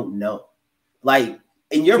don't know? Like,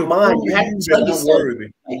 in your mind, you have to tell yourself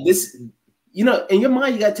like this. You know, in your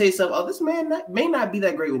mind, you got to tell yourself, "Oh, this man may not be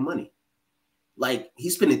that great with money. Like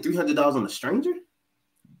he's spending $300 on a stranger."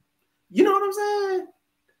 You know what I'm saying?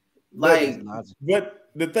 Like, but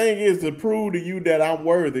the thing is to prove to you that I'm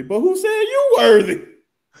worthy. But who said you worthy?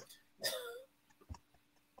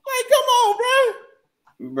 Like, come on,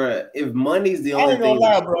 bro. If money's the only thing, I ain't gonna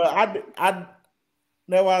lie, bro. I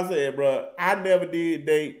know what I said, bro. I never did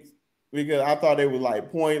dates because I thought they were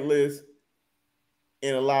like pointless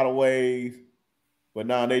in a lot of ways. But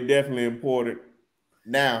now they definitely important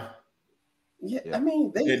now. Yeah, I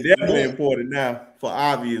mean they're definitely important now for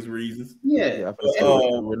obvious reasons. Yeah,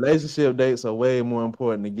 relationship dates are way more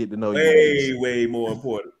important to get to know you. Way more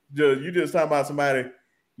important. You just talking about somebody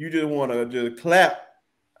you just want to just clap.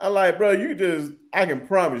 I'm like, bro, I can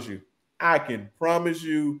promise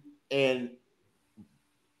you, and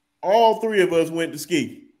all three of us went to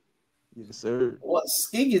ski. Yes, sir. Well,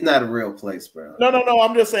 ski is not a real place, bro. No.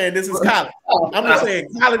 I'm just saying this is college. I'm just saying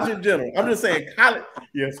college in general. I'm just saying college.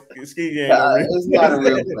 Yes, ski ain't no real. It's not a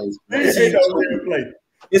real place. It ain't no real place.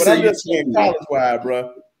 But I'm just saying college-wide,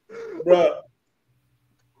 bro.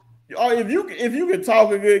 Oh, if you can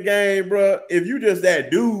talk a good game, bro. If you just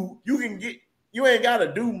that dude, you ain't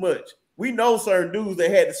gotta do much. We know certain dudes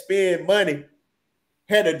that had to spend money,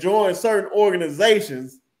 had to join certain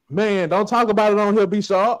organizations. Man, don't talk about it on here, B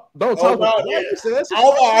Sharpe. Don't talk about it.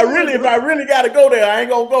 If I really gotta go there, I ain't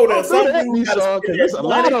gonna go there. Some dudes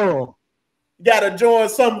gotta join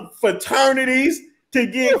some fraternities to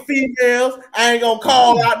get females. I ain't gonna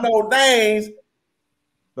call out no names.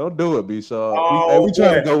 Don't do it, B Sharpe. We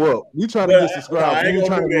trying to go up. We trying to get subscribed. We ain't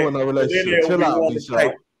trying to go in a relationship. Chill out, B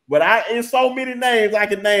Sharpe. But in so many names I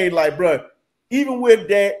can name, like, bro, even with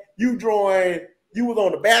that, you was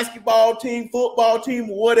on the basketball team, football team,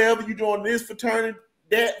 or whatever. You joined this fraternity,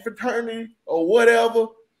 that fraternity, or whatever.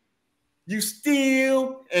 You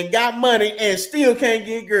still and got money and still can't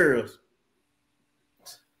get girls.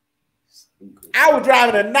 I was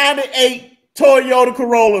driving a 98 Toyota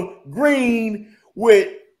Corolla green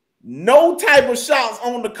with no type of shots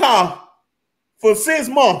on the car for 6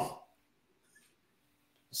 months.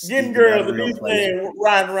 Getting girls and these men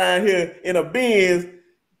riding around here in a Benz.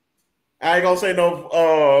 I ain't gonna say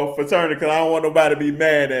no fraternity because I don't want nobody to be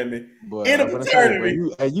mad at me. Boy, in a fraternity,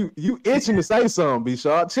 you itching to say something, B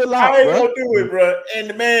Sharpe. Chill out, I ain't gonna do it, bro. And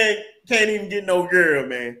the man can't even get no girl,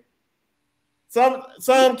 man.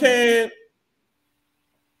 Some can,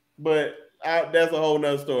 but that's a whole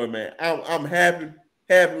nother story, man. I'm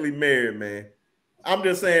happily married, man. I'm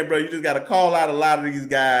just saying, bro, you just gotta call out a lot of these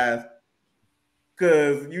guys.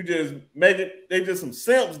 Cause you just they just some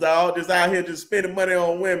simps, dog, just out here just spending money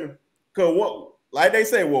on women. Cause like they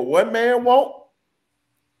say, one man won't,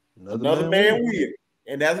 another man will.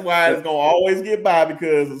 And that's why it's gonna always get by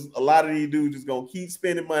because a lot of these dudes just gonna keep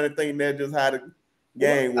spending money thinking that's just how the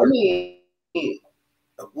game works. I mean,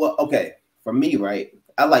 well, okay, for me, right?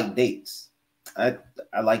 I like dates. I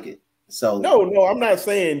like it. So no, I'm not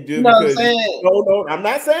saying just because. No, I'm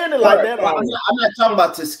not saying it like that. I'm not talking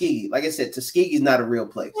about Tuskegee. Like I said, Tuskegee is not a real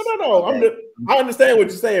place. No. Okay. I understand what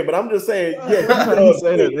you're saying, but I'm just saying, yeah,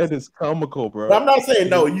 that is comical, bro. But I'm not saying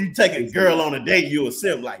no. You take a girl on a date, you a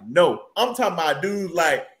simp. Like no, I'm talking about dudes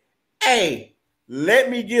like, hey, let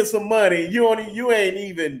me get some money. You ain't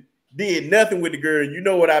even did nothing with the girl. You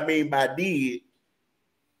know what I mean by did.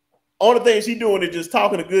 Only thing she doing is just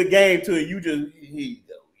talking a good game to her. You just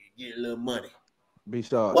get a little money. Be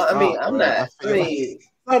sure. Well, I mean, I'm not. I mean,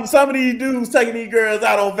 some of these dudes taking these girls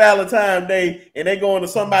out on Valentine's Day and they going to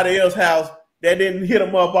somebody else's house that didn't hit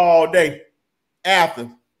them up all day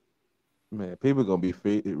after. Man, people gonna be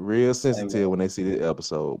real sensitive when they see this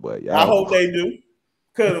episode, but I hope they do.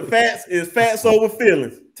 Because facts over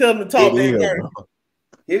feelings. Tell them to talk to girl.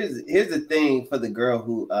 Here's the thing for the girl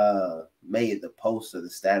who made the post or the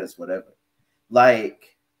status, whatever.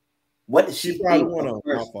 Like, what did she think?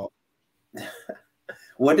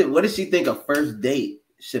 What did she think a first date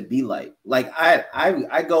should be like? Like,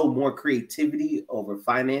 I go more creativity over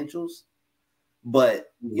financials,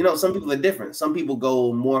 but you know, some people are different. Some people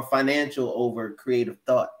go more financial over creative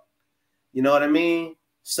thought. You know what I mean?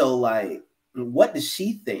 So, like, what does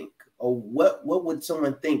she think, or what would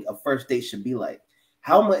someone think a first date should be like?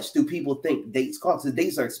 How much do people think dates cost? Because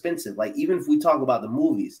dates are expensive. Like, even if we talk about the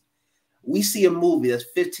movies, we see a movie that's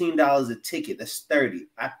 $15 a ticket. That's $30.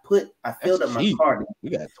 I filled up my car. We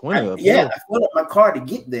got 20. I filled up my car to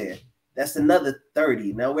get there. That's another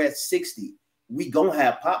 30. Now we're at 60. We gonna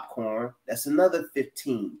have popcorn. That's another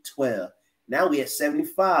 15, 12. Now we at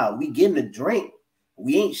 75. We getting a drink.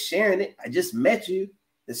 We ain't sharing it. I just met you.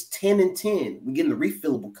 That's 10 and 10. We getting the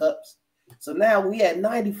refillable cups. So now we at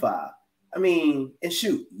 95. I mean, and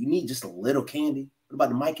shoot, you need just a little candy. What about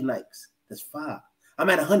the Mike and Ike's? That's $5. I'm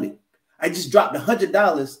at 100. I just dropped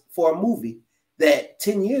 $100 for a movie that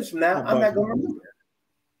 10 years from now I'm not gonna remember.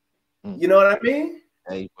 You know what I mean?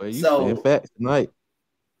 Hey, boy, you spend fat tonight.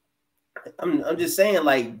 I'm just saying,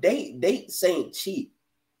 like, dates ain't cheap.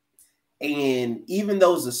 And even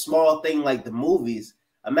though it's a small thing like the movies,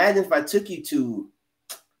 imagine if I took you to,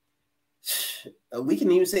 we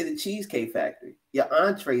can even say the Cheesecake Factory. Your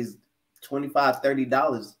entree's $25,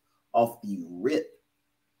 $30 off the rip.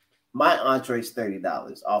 My entree's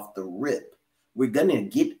 $30 off the rip. We're gonna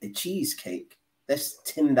get a cheesecake. That's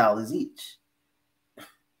 $10 each.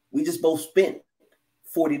 We just both spent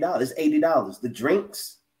 $40, $80. The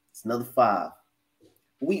drinks, it's another $5.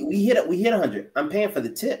 We hit 100. I'm paying for the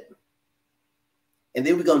tip. And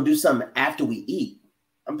then we're gonna do something after we eat.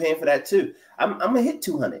 I'm paying for that too. I'm gonna hit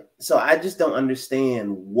 200. So I just don't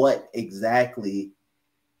understand what exactly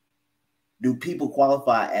do people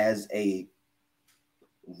qualify as a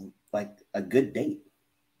good date.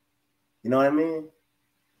 You know what I mean?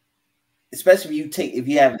 Especially if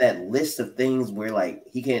you have that list of things where like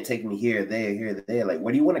he can't take me here, there. Like,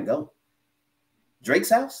 where do you want to go?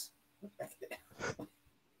 Drake's house?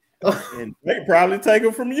 And they probably take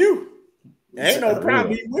him from you. Ain't no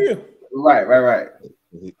problem, he will. Right.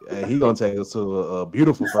 He gonna take us to a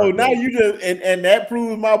beautiful. So now you just and that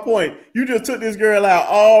proves my point. You just took this girl out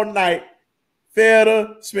all night, fed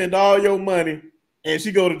her, spent all your money, and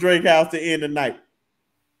she go to Drake's house to end the night.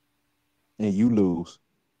 And you lose.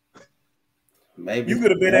 Maybe you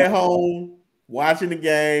could have been at home watching the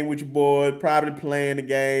game with your boys, probably playing the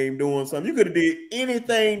game, doing something. You could have did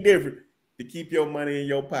anything different to keep your money in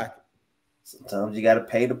your pocket. Sometimes you got to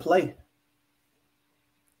pay to play.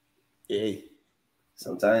 Hey.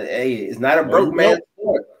 Sometimes, it's not a broke man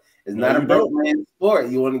sport. It's not a broke man sport.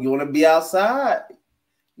 You want to be outside.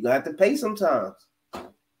 You gonna have to pay sometimes.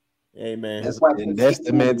 Hey man, that's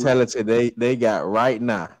the mentality they got right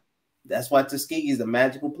now. That's why Tuskegee is a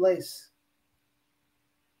magical place.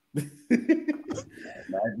 Man,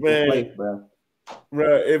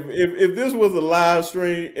 bro, if this was a live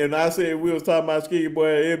stream and I said we was talking about Tuskegee, boy,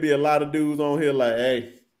 it'd be a lot of dudes on here like,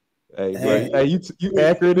 hey, bro, you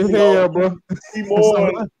accurate as hell, bro.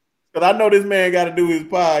 Because I know this man got to do his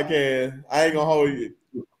podcast. I ain't gonna hold you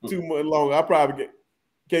too much longer. I probably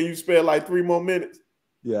can you spare like 3 more minutes?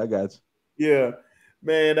 Yeah, I got you. Yeah,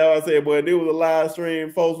 man, that's what I said, boy. If there was a live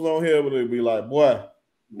stream, folks was on here, but it'd be like, boy,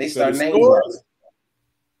 they start naming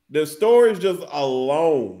the stories just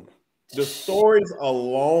alone. The stories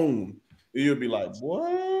alone, you'll be like,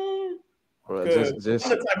 what? Because I'm the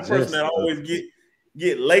type of person that always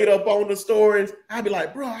get laid up on the stories. I'd be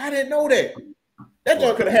like, bro, I didn't know that. That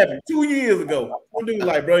joke could have happened 2 years ago. One dude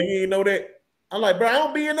like, bro, you ain't know that. I'm like, bro, I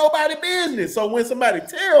don't be in nobody's business. So when somebody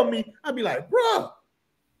tell me, I'd be like, bro,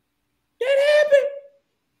 that happened.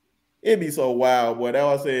 It'd be so wild, boy. That's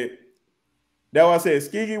why I said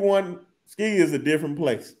Tuskegee is a different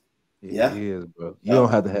place. Yeah, it is, bro. You don't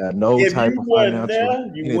have to have no type of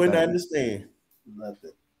financial. You wouldn't understand.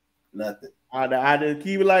 Nothing. I just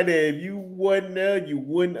keep it like that. If you wasn't there, you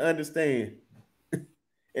wouldn't understand.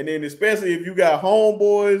 And then especially if you got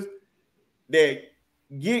homeboys that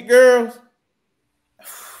get girls.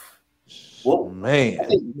 Well, man,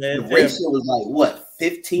 the ratio was like what,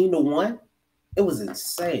 15-1? It was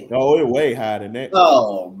insane. Oh, it way higher than that.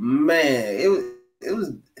 Oh man, it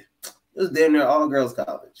was damn near all girls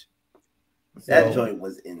college. That joint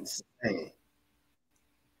was insane.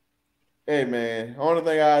 Hey man, only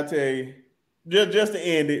thing I'll tell you, just to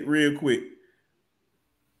end it real quick.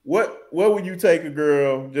 What would you take a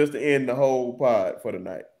girl just to end the whole pod for the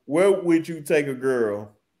night? Where would you take a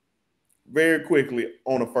girl very quickly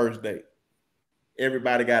on a first date?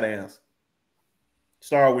 Everybody got to answer.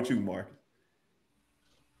 Start with you, Mark.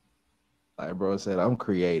 Like bro said, I'm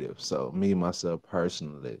creative. So me, myself,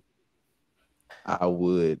 personally, I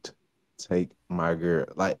would take my girl.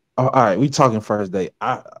 Like, all right, we talking first date.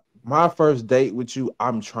 My first date with you,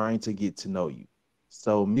 I'm trying to get to know you.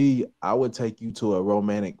 So me, I would take you to a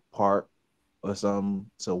romantic park or something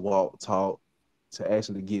to walk, talk, to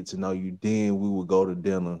actually get to know you. Then we would go to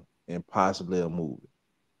dinner and possibly a movie.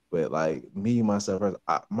 But like me, myself,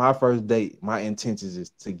 my first date, my intentions is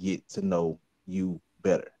to get to know you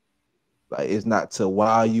better. Like it's not to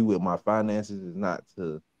wow you with my finances. It's not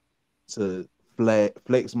to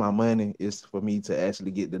flex my money. It's for me to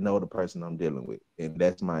actually get to know the person I'm dealing with, and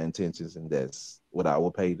that's my intentions, and that's what I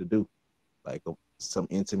will pay to do. Like some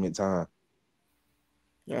intimate time.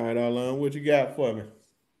 All right, Alan, what you got for me?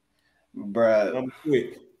 Bruh. I'm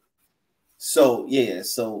quick. So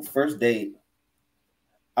first date,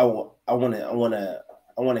 I want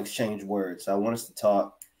to exchange words. I want us to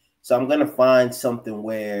talk. So I'm gonna find something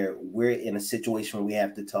where we're in a situation where we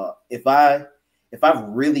have to talk. If I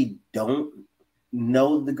really don't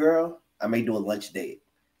know the girl, I may do a lunch date.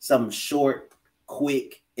 Something short,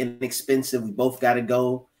 quick, inexpensive. We both gotta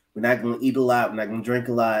go. We're not gonna eat a lot. We're not gonna drink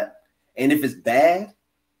a lot. And if it's bad,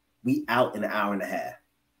 we out in an hour and a half.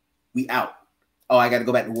 We out. Oh, I gotta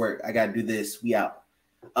go back to work. I gotta do this. We out.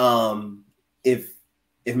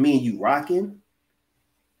 If me and you rocking,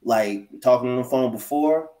 like talking on the phone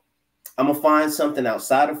before, I'm gonna find something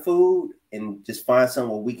outside of food and just find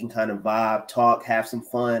somewhere we can kind of vibe, talk, have some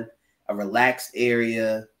fun, a relaxed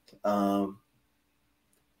area.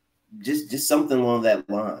 Just something along that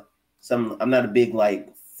line. I'm not a big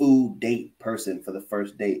like food date person for the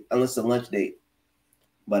first date, unless it's a lunch date.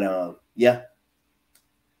 But yeah.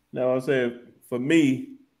 No, I'm saying for me,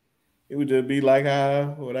 it would just be like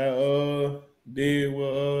what I did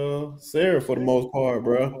with Sarah for the most part,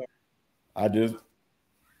 bro. I just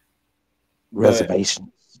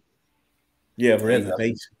reservations. Yeah,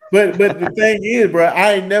 reservations. But the thing is, bro,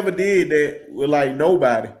 I ain't never did that with like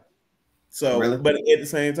nobody. So, really? But at the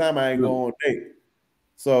same time, I ain't going on a date.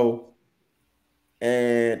 So,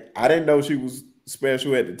 and I didn't know she was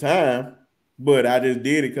special at the time, but I just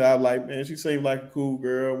did it because I was like, man, she seemed like a cool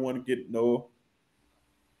girl. I want to get to know her,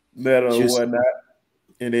 met her or whatnot.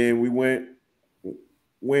 And then we went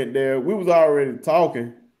there. We was already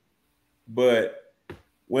talking, but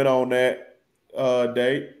went on that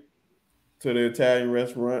date to the Italian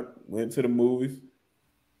restaurant, went to the movies,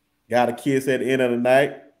 got a kiss at the end of the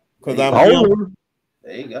night because I'm young.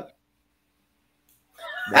 There you go.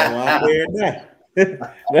 That's why I'm there now.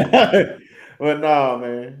 But no,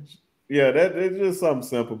 man. Yeah, that's just something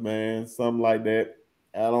simple, man. Something like that.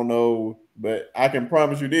 I don't know, but I can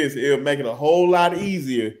promise you this: it'll make it a whole lot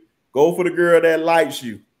easier. Go for the girl that likes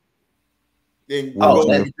you. Then go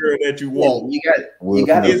for the girl that you want. You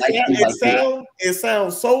got it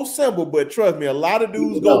sounds so simple, but trust me, a lot of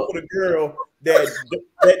dudes go for the girl that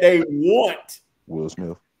they want. Will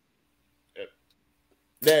Smith.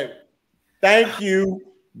 That thank you.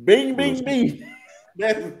 Bing, bing, bing.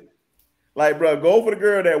 That's like, bro, go for the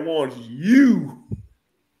girl that wants you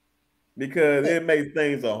because it makes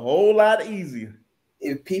things a whole lot easier.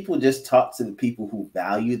 If people just talk to the people who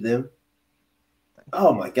value them,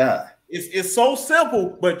 oh my God. It's so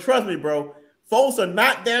simple, but trust me, bro, folks are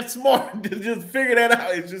not that smart to just figure that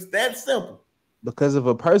out. It's just that simple. Because if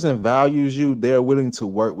a person values you, they're willing to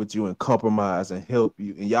work with you and compromise and help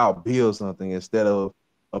you, and y'all build something instead of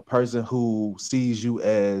a person who sees you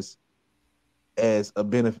as a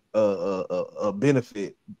benefit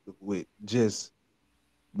with just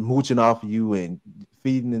mooching off of you and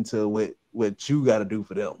feeding into what you got to do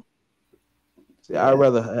for them. See, I'd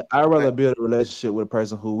rather build a relationship with a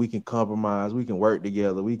person who we can compromise, we can work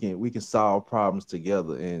together, we can solve problems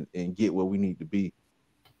together and get where we need to be.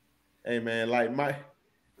 Hey man, like Mike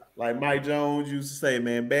Jones used to say,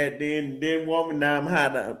 man, back then didn't want me, now I'm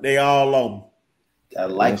hot. They all on me. I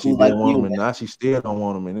like she didn't want him, and now she still don't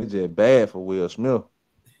want him, and it's just bad for Will Smith.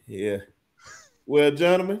 Yeah. Well,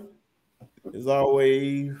 gentlemen, as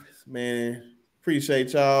always, man,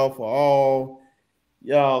 appreciate y'all for all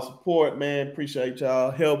y'all support, man. Appreciate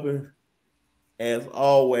y'all helping. As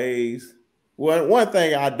always, one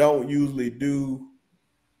thing I don't usually do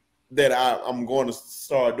that I'm going to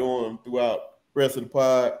start doing throughout the rest of the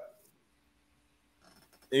pod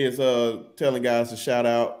is telling guys to shout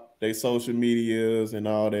out their social medias and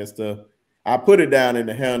all that stuff. I put it down in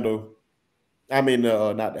the handle. I mean,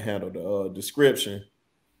 not the handle, the description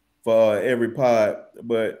for every pod.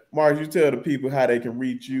 But Mark, you tell the people how they can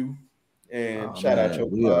reach you and shout out your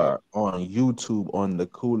pod. We are on YouTube on the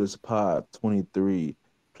Coolest Pod 23.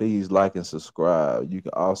 Please like and subscribe. You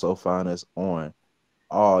can also find us on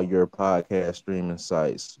all your podcast streaming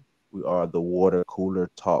sites. We are the Water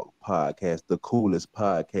Cooler Talk Podcast, the coolest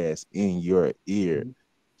podcast in your ear.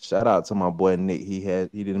 Shout out to my boy Nick. He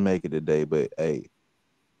didn't make it today, but hey,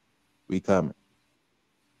 we coming.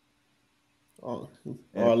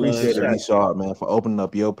 Appreciate it, Sharpe, man, for opening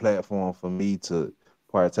up your platform for me to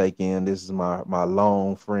partake in. This is my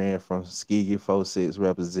long friend from Skiggy 46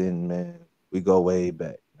 representing, man. We go way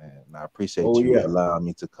back, man. And I appreciate you allowing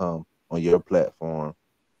me to come on your platform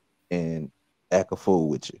and act a fool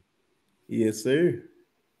with you. Yes, sir.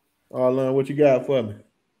 Arlon, what you got for me?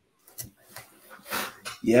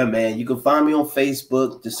 Yeah, man. You can find me on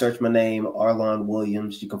Facebook. Just search my name, Arlon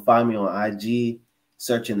Williams. You can find me on IG,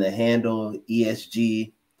 searching the handle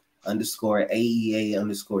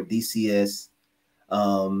ESG_AEA_DCS.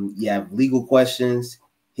 You have legal questions,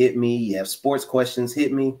 hit me. You have sports questions,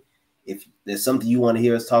 hit me. If there's something you want to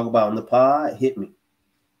hear us talk about on the pod, hit me.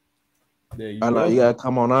 I know you gotta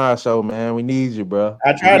come on our show, man. We need you, bro.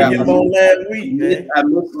 I tried to get him on last week, man. I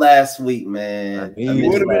missed last week, man. He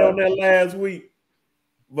would have been on that last week,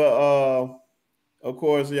 but of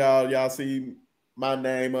course, y'all see my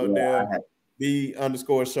name up there,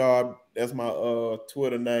 B_Sharpe. That's my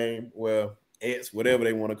Twitter name. Well, X, whatever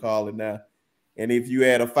they want to call it now. And if you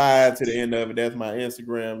add a 5 to the end of it, that's my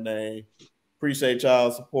Instagram name. Appreciate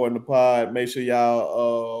y'all supporting the pod. Make sure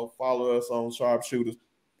y'all follow us on Sharpshooters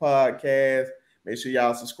Podcast. Make sure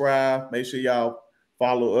y'all subscribe. Make sure y'all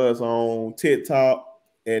follow us on TikTok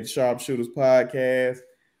at Sharpshooters Podcast.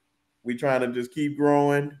 We trying to just keep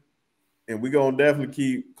growing, and we're gonna definitely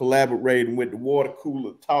keep collaborating with the Water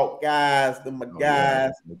Cooler Talk guys, my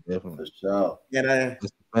guys. Yeah, definitely. For sure. And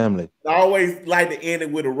it's the family. I always like to end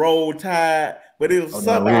it with a Roll Tide, but it was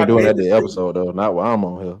something we were doing that the episode though, not while I'm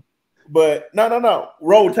on here. But no,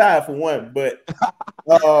 Roll Tide for one. But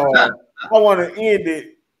I want to end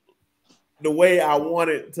it the way I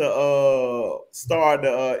wanted to start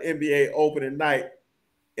the NBA opening night,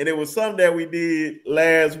 and it was something that we did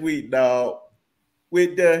last week, dog,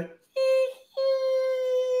 with the.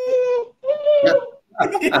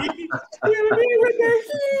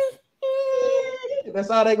 That's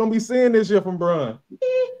how they gonna be seeing this year from Bron.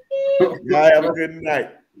 Y'all have a good night.